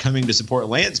you are coming to support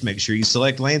Lance, make sure you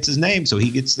select Lance's name so he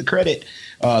gets the credit.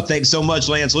 Thanks so much,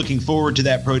 Lance. Looking forward to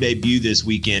that pro debut this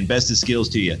weekend. Best of skills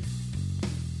to you.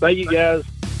 Thank you, guys.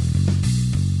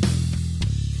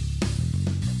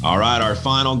 All right, our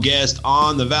final guest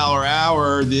on the Valor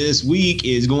Hour this week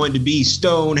is going to be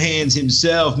Stone Hands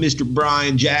himself, Mr.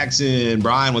 Brian Jackson.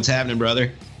 Brian, what's happening,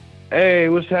 brother? Hey,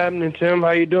 what's happening, Tim?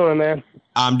 How you doing, man?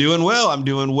 I'm doing well.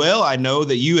 I know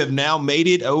that you have now made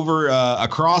it over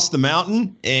across the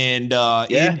mountain and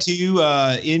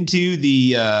into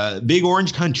the Big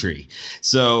Orange Country.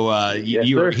 So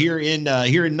you're here in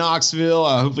Knoxville.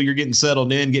 Hopefully you're getting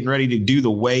settled in, getting ready to do the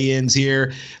weigh-ins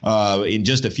here in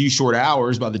just a few short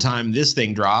hours by the time this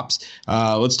thing drops.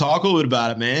 Let's talk a little bit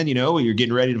about it, man. You know, you're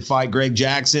getting ready to fight Greg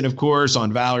Jackson, of course,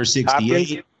 on Valor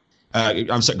 68.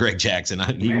 I'm sorry, Greg Jackson.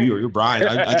 You're Brian.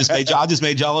 I just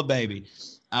made y'all a baby.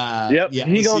 Yep. Yeah,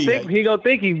 he gonna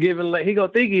think he's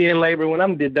in labor when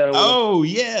I'm done with him.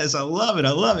 Yes, I love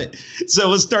it. So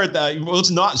let's start that. Well,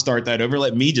 let's not start that over.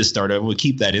 Let me just start over. We'll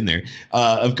keep that in there.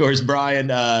 Of course, Brian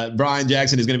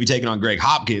Jackson is going to be taking on Greg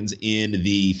Hopkins in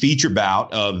the feature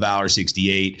bout of Valor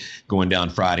 68 going down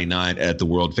Friday night at the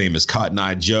world famous Cotton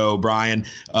Eye Joe. Brian,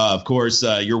 of course,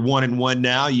 you're 1-1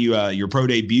 now. Your pro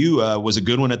debut was a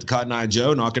good one at the Cotton Eye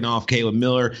Joe, knocking off Caleb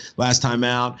Miller last time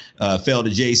out. Fell to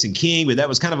Jason King, but that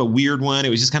was kind of a weird one. It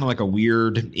was just kind of like a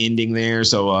weird ending there.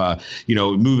 So,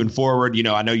 moving forward,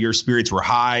 I know your spirits were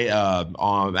high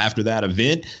after that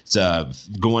event. It's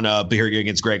going up here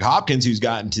against Greg Hopkins, who's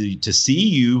gotten to see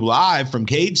you live from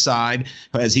cage side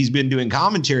as he's been doing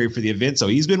commentary for the event. So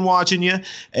he's been watching you,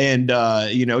 and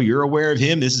you're aware of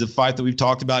him. This is a fight that we've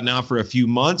talked about now for a few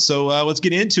months. So let's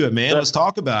get into it, man. Let's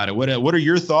talk about it. What are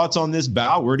your thoughts on this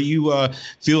bout? Where do you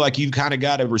feel like you've kind of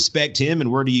got to respect him,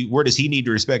 and where does he need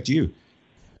to respect you?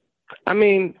 I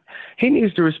mean, he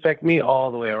needs to respect me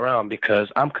all the way around because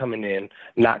I'm coming in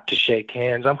not to shake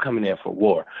hands. I'm coming in for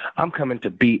war. I'm coming to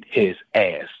beat his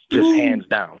ass, just hands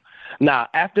down. Now,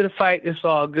 after the fight, it's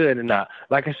all good. And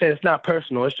like I said, it's not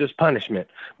personal. It's just punishment.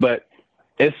 But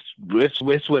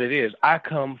it's what it is. I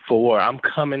come for war. I'm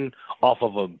coming off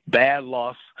of a bad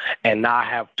loss, and now I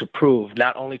have to prove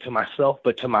not only to myself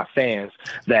but to my fans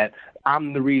that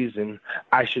I'm the reason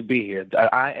I should be here.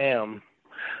 I am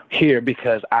here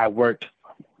because I worked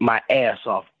my ass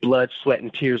off. Blood, sweat,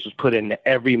 and tears was put into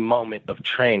every moment of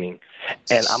training,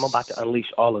 and I'm about to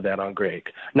unleash all of that on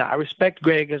Greg. Now, I respect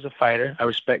Greg as a fighter. I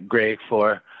respect Greg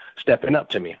for stepping up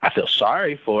to me. I feel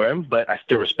sorry for him, but I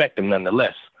still respect him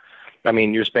nonetheless. I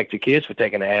mean, you respect your kids for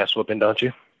taking an ass whooping, don't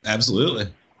you? Absolutely.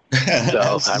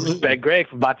 So I respect Greg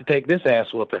for about to take this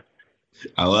ass whooping.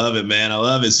 I love it, man. I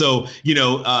love it. So,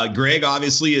 Greg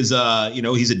obviously is,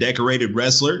 he's a decorated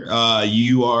wrestler.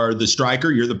 You are the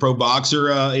striker. You're the pro boxer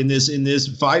in this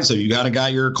fight. So you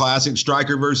got your classic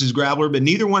striker versus grappler, but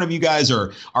neither one of you guys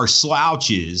are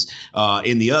slouches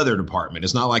in the other department.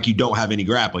 It's not like you don't have any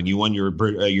grappling. You won your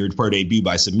pro debut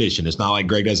by submission. It's not like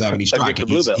Greg doesn't have any striking.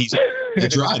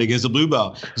 That's right, against the blue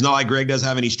belt. It's not like Greg doesn't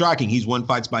have any striking. He's won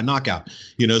fights by knockout.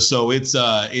 So it's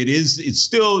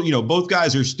still, both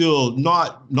guys are still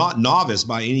not novice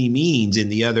by any means in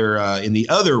the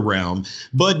other realm.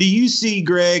 But do you see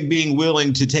Greg being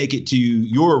willing to take it to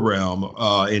your realm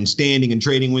and standing and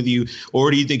trading with you,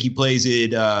 or do you think he plays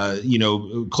it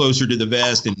closer to the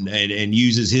vest and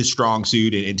uses his strong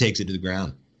suit and takes it to the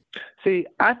ground? See,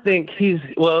 I think he's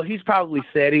probably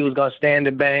said he was going to stand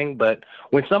and bang, but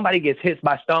when somebody gets hit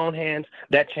by stone hands,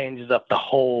 that changes up the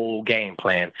whole game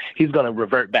plan. He's going to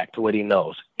revert back to what he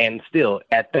knows. And still,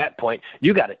 at that point,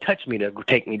 you got to touch me to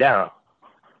take me down.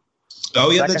 Oh,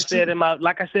 yeah, like I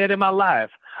said in my live,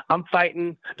 I'm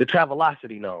fighting the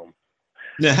Travelocity gnome.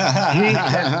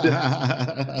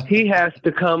 He has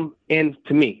to come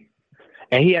into me.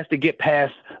 And he has to get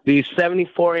past these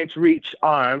 74-inch reach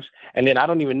arms, and then I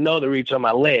don't even know the reach on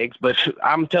my legs, but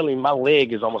I'm telling you, my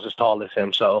leg is almost as tall as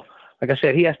him. So, like I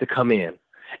said, he has to come in.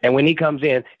 And when he comes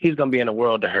in, he's going to be in a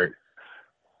world of hurt.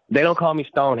 They don't call me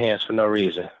Stonehands for no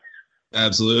reason.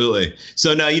 Absolutely.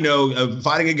 So now,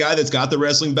 fighting a guy that's got the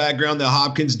wrestling background that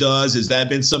Hopkins does, has that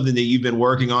been something that you've been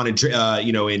working on in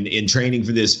training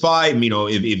for this fight?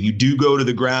 If you do go to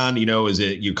the ground, is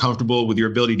it you're comfortable with your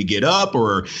ability to get up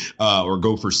or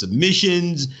go for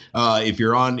submissions? If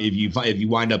you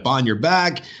wind up on your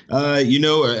back,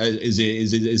 is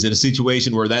it a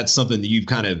situation where that's something that you've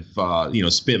kind of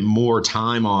spent more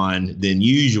time on than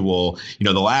usual?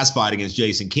 The last fight against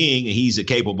Jason King, he's a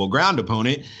capable ground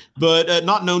opponent, but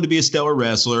not known to be a stellar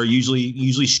wrestler,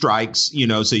 usually strikes,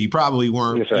 so you probably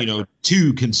weren't,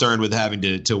 too concerned with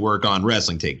having to work on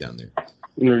wrestling takedown there.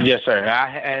 Yes, sir.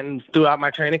 And throughout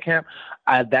my training camp,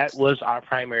 that was our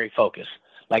primary focus.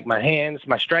 Like my hands,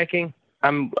 my striking,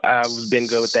 I've been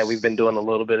good with that. We've been doing a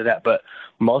little bit of that, but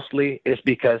mostly it's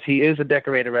because he is a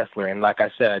decorated wrestler. And like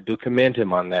I said, I do commend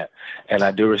him on that. And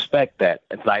I do respect that.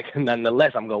 It's like,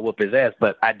 nonetheless, I'm going to whoop his ass,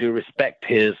 but I do respect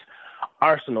his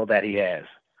arsenal that he has.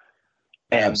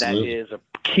 And Absolutely. That is a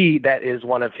key. That is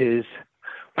one of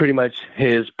pretty much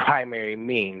his primary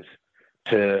means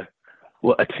to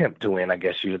attempt to win, I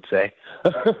guess you would say.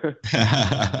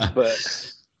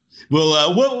 But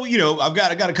I've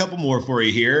got a couple more for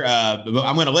you here. But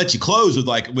I'm going to let you close with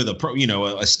a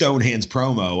Stonehands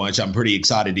promo, which I'm pretty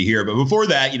excited to hear. But before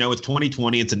that, it's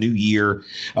 2020, it's a new year.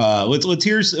 Let's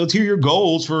hear your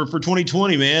goals for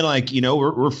 2020, man.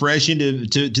 We're fresh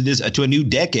into a new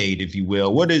decade, if you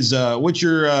will. What's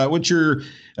your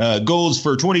goals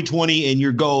for 2020 and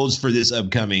your goals for this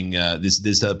upcoming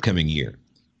this upcoming year?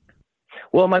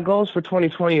 Well, my goals for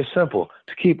 2020 is simple: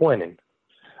 to keep winning.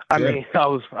 I mean,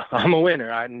 I'm a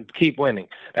winner. I keep winning.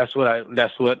 That's what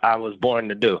I was born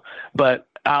to do. But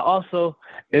I also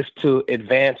is to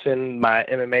advance in my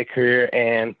MMA career,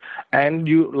 and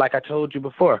you, like I told you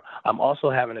before, I'm also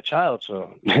having a child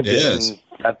soon. Yes.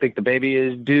 I think the baby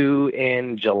is due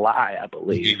in July, I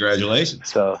believe. Congratulations.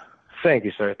 So, thank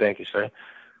you, sir. Thank you, sir.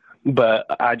 But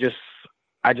I just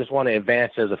want to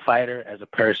advance as a fighter, as a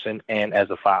person, and as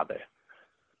a father.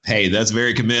 Hey, that's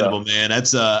very commendable, man.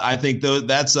 That's I think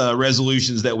that's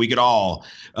resolutions that we could all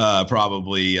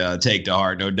probably take to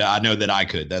heart. No doubt. I know that I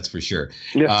could. That's for sure.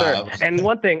 Yes, sir. And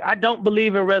one thing, I don't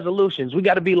believe in resolutions. We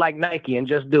got to be like Nike and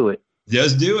just do it.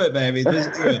 Just do it, baby.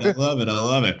 Just do it. I love it. I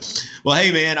love it. Well,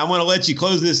 hey, man, I want to let you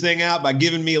close this thing out by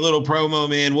giving me a little promo,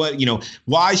 man.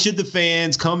 Why should the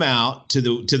fans come out to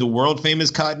the world famous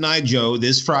Cotton Eye Joe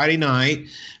this Friday night,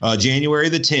 January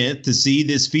the 10th, to see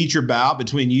this feature bout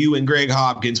between you and Greg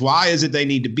Hopkins? Why is it they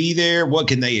need to be there? What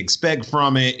can they expect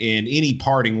from it? And any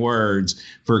parting words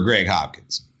for Greg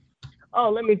Hopkins? Oh,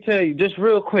 let me tell you, just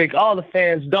real quick, all the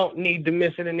fans don't need to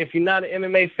miss it. And if you're not an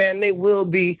MMA fan, they will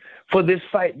be for this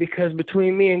fight, because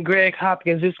between me and Greg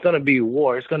Hopkins, it's going to be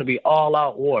war. It's going to be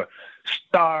all-out war.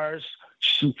 Stars,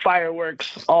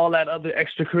 fireworks, all that other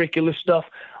extracurricular stuff.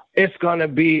 It's going to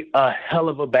be a hell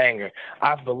of a banger.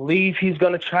 I believe he's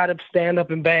going to try to stand up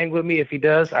and bang with me. If he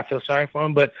does, I feel sorry for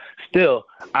him. But still,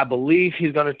 I believe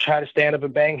he's going to try to stand up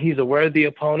and bang. He's a worthy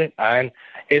opponent, and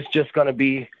it's just going to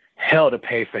be hell to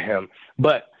pay for him.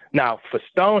 But now for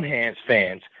Stonehands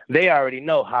fans, they already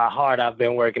know how hard I've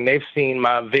been working. They've seen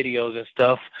my videos and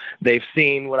stuff. They've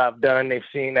seen what I've done. They've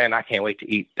seen that, and I can't wait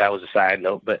to eat. That was a side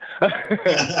note, but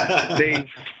they've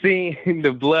seen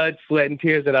the blood, sweat, and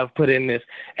tears that I've put in this,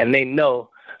 and they know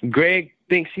Greg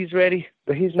thinks he's ready,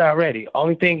 but he's not ready.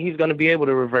 Only thing he's going to be able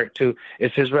to revert to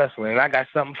is his wrestling, and I got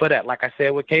something for that. Like I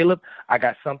said with Caleb, I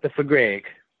got something for Greg.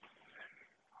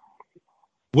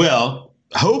 Well,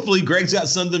 hopefully Greg's got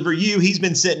something for you. He's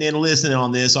been sitting in listening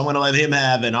on this. So I want to let him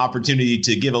have an opportunity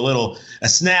to give a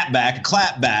snap back, a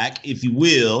clap back, if you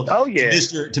will. Oh, yeah. To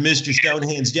Mr.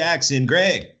 Stonehands Jackson.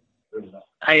 Greg.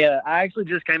 Hey, I actually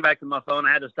just came back to my phone.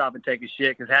 I had to stop and take a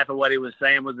shit because half of what he was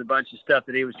saying was a bunch of stuff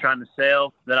that he was trying to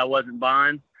sell that I wasn't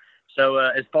buying. So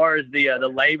as far as the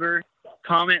labor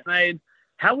comment made,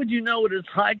 how would you know what it's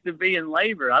like to be in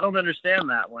labor? I don't understand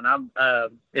that one.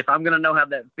 If I'm going to know how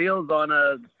that feels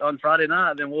on Friday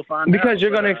night, then we'll find out. Because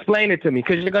you're going to explain it to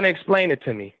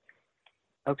me.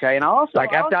 Okay, and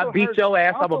after I beat your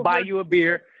ass, I'm going to buy you a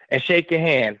beer and shake your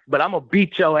hand. But I'm going to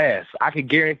beat your ass. I can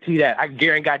guarantee that. I'm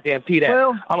going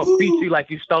to beat you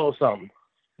like you stole something.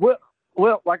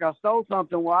 Well, like I stole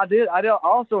something. Well, I did. I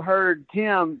also heard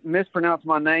Tim mispronounce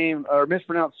my name, or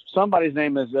mispronounce somebody's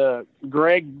name as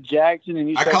Greg Jackson,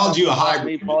 and I called you a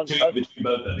hybrid between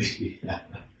both of you.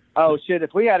 Oh shit!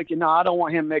 If we had I don't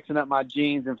want him mixing up my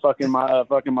jeans and fucking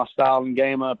my style and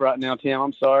game up right now, Tim.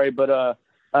 I'm sorry, but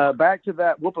back to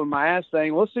that whooping my ass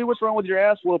thing. Let's see what's wrong with your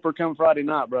ass whooper come Friday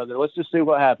night, brother. Let's just see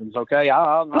what happens, okay?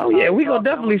 We gonna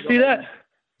definitely see that.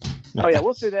 Oh yeah,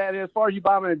 we'll see that. As far as you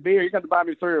buy me a beer, you're going to buy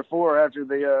me 3 or 4 after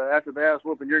the ass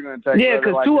whooping you're going to take. Yeah,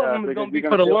 because 2 of them is going to be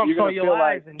for the lumps on your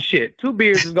eyes and shit. 2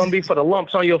 beers is going to be for the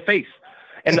lumps on your face,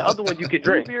 and the other one you can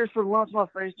drink. 2 beers for the lumps on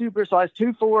my face. 2 beers, so that's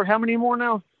 2, 4. How many more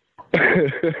now?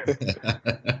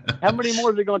 How many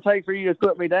more is it going to take for you to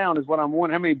put me down? Is what I'm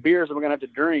wondering. How many beers am I going to have to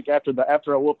drink after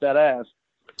I whoop that ass?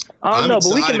 I don't know,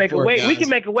 but we can make a wager. We can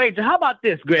make a wager. How about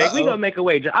this, Greg? We're gonna make a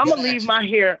wager. I'm gonna leave my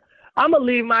hair.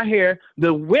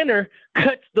 The winner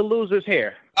cuts the loser's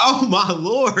hair. Oh my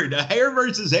Lord, a hair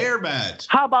versus hair match.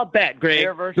 How about that, Greg?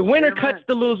 The winner cuts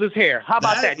the loser's hair. How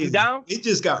about that? You down? It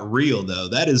just got real though.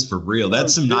 That is for real.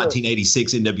 That's some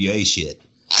 1986 NWA shit.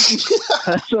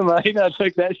 Somebody gotta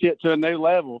take that shit to a new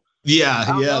level.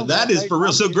 Yeah, that is for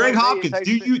real. So Greg Hopkins,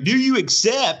 do you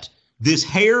accept this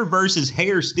hair versus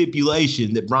hair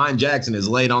stipulation that Brian Jackson has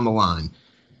laid on the line?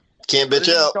 Can't bitch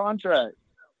out.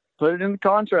 Put it in the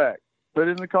contract.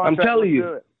 I'm telling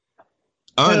you.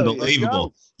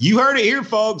 Unbelievable. You heard it here,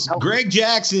 folks. Greg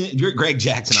Jackson. I'm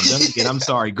done again. I'm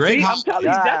sorry. Greg Hopkins. I'm telling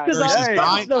you, that's because all the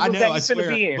Brian. I know, I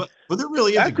swear. But there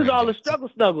really is. That's because all the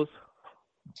struggle snuggles.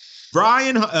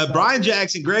 Brian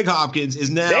Jackson, Greg Hopkins is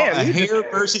now a hair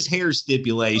versus hair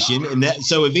stipulation. And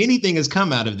so if anything has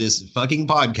come out of this fucking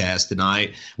podcast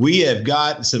tonight, we have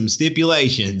got some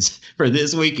stipulations for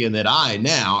this weekend that I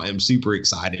now am super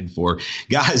excited for.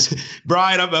 Guys,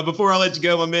 Brian, before I let you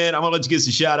go, my man, I'm going to let you get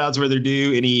some shout outs where they're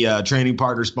due. Any training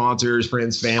partner, sponsors,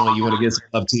 friends, family you want to get some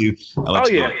up to?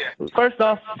 First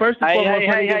and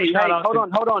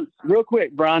foremost, hold on. Real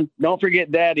quick, Brian, don't forget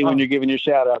Daddy when you're giving your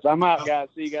shout outs. I'm out, guys.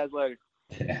 See you guys later.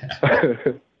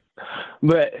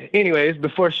 But anyways,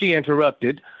 before she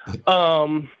interrupted,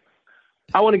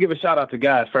 I want to give a shout out to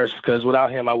God first, because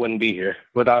without him, I wouldn't be here.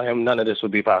 Without him, none of this would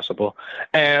be possible.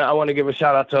 And I want to give a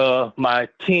shout out to my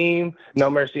team, No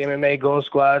Mercy MMA Goon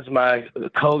Squads, my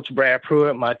coach, Brad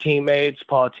Pruitt, my teammates,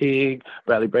 Paul Teague,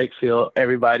 Bradley Breaksfield,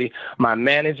 everybody, my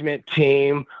management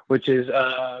team, which is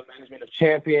Management of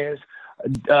Champions,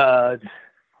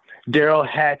 Daryl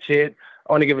Hatchett.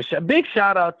 I want to give a big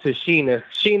shout out to Sheena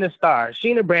Starr,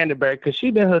 Sheena Brandenburg, because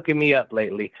she's been hooking me up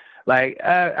lately. Like,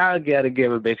 I got to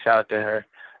give a big shout out to her.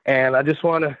 And I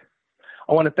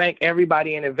want to thank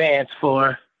everybody in advance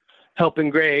for helping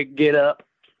Greg get up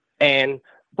and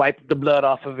wipe the blood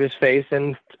off of his face.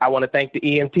 And I want to thank the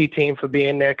EMT team for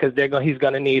being there, because he's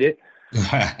going to need it.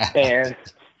 And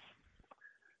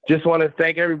just want to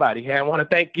thank everybody. And I want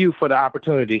to thank you for the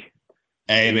opportunity.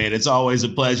 Hey, man, it's always a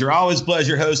pleasure. Always a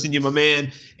pleasure hosting you, my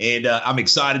man. And I'm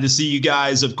excited to see you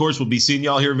guys. Of course, we'll be seeing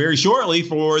y'all here very shortly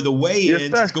for the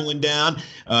weigh-ins going down.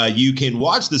 You can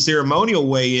watch the ceremonial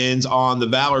weigh-ins on the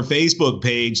Valor Facebook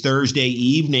page Thursday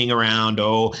evening around,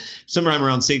 sometime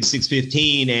around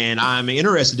 6:15. And I'm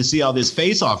interested to see how this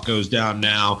face-off goes down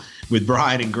now with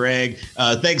Brian and Greg.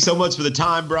 Thanks so much for the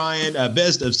time, Brian.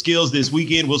 Best of skills this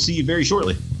weekend. We'll see you very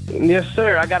shortly. Yes,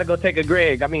 sir. I got to go take a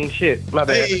Greg. Shit. My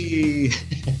bad. Hey.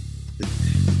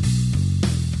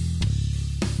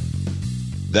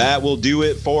 That will do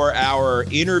it for our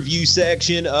interview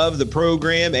section of the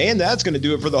program, and that's going to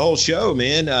do it for the whole show,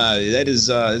 man.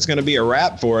 It's going to be a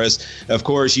wrap for us. Of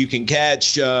course, you can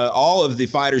catch all of the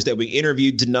fighters that we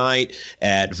interviewed tonight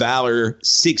at Valor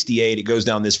 68. It goes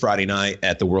down this Friday night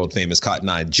at the world famous Cotton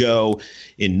Eye Joe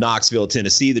in Knoxville,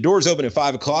 Tennessee. The doors open at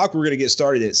 5 o'clock. We're going to get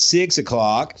started at 6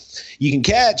 o'clock. You can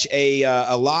catch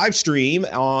a live stream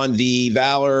on the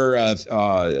Valor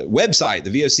website,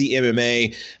 the VFC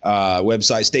MMA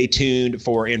website. Stay tuned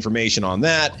for information on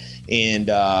that. And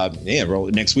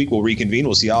next week we'll reconvene.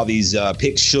 We'll see all these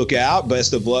picks shook out.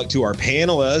 Best of luck to our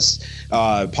panelists,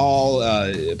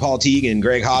 Paul Teague and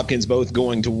Greg Hopkins, both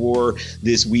going to war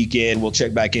this weekend. We'll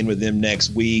check back in with them next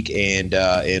week, and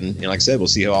like I said, we'll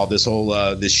see how all this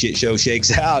whole this shit show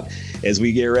shakes out as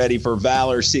we get ready for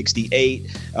Valor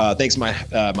 68. Thanks my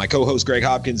co-host Greg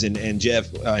Hopkins and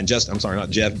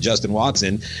Justin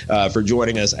Watson for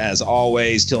joining us as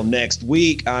always. Till next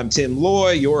week, I'm Tim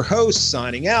Loy, your host,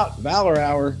 signing out. Valor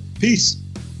Hour. Peace.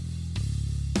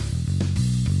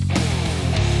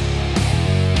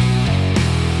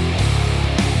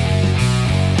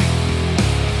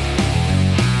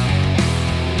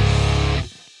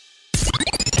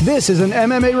 This is an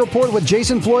MMA Report with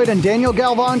Jason Floyd and Daniel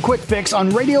Galvan Quick Fix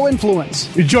on Radio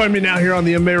Influence. You join me now here on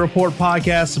the MMA Report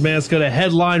podcast. Man, it's going to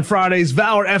headline Friday's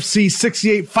Valor FC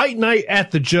 68 Fight Night at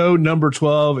the Joe, number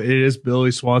 12. It is Billy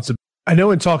Swanson. I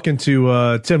know in talking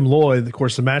to Tim Lloyd, of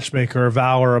course, the matchmaker of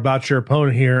Valor, about your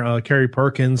opponent here, Kerry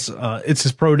Perkins, it's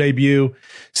his pro debut,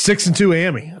 6-2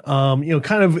 Ami.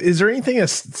 Is there anything that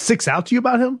sticks out to you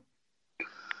about him?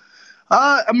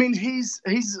 I mean, he's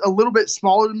a little bit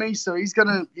smaller than me, so he's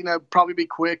gonna, probably be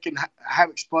quick and have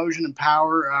explosion and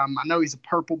power. I know he's a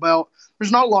purple belt.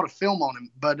 There's not a lot of film on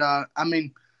him, but I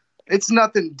mean, it's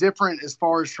nothing different as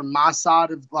far as from my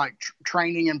side of like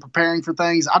training and preparing for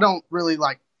things. I don't really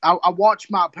I watch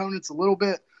my opponents a little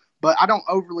bit, but I don't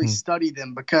overly study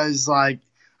them because like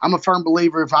I'm a firm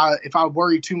believer if I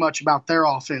worry too much about their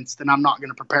offense, then I'm not going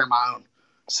to prepare my own.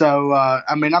 So,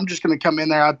 I mean, I'm just going to come in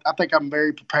there. I think I'm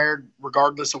very prepared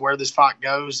regardless of where this fight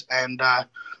goes. And I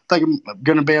think I'm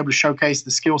going to be able to showcase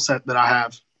the skill set that I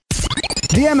have.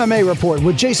 The MMA Report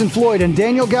with Jason Floyd and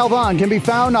Daniel Galvan can be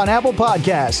found on Apple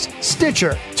Podcasts,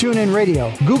 Stitcher, TuneIn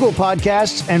Radio, Google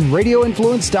Podcasts, and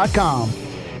RadioInfluence.com.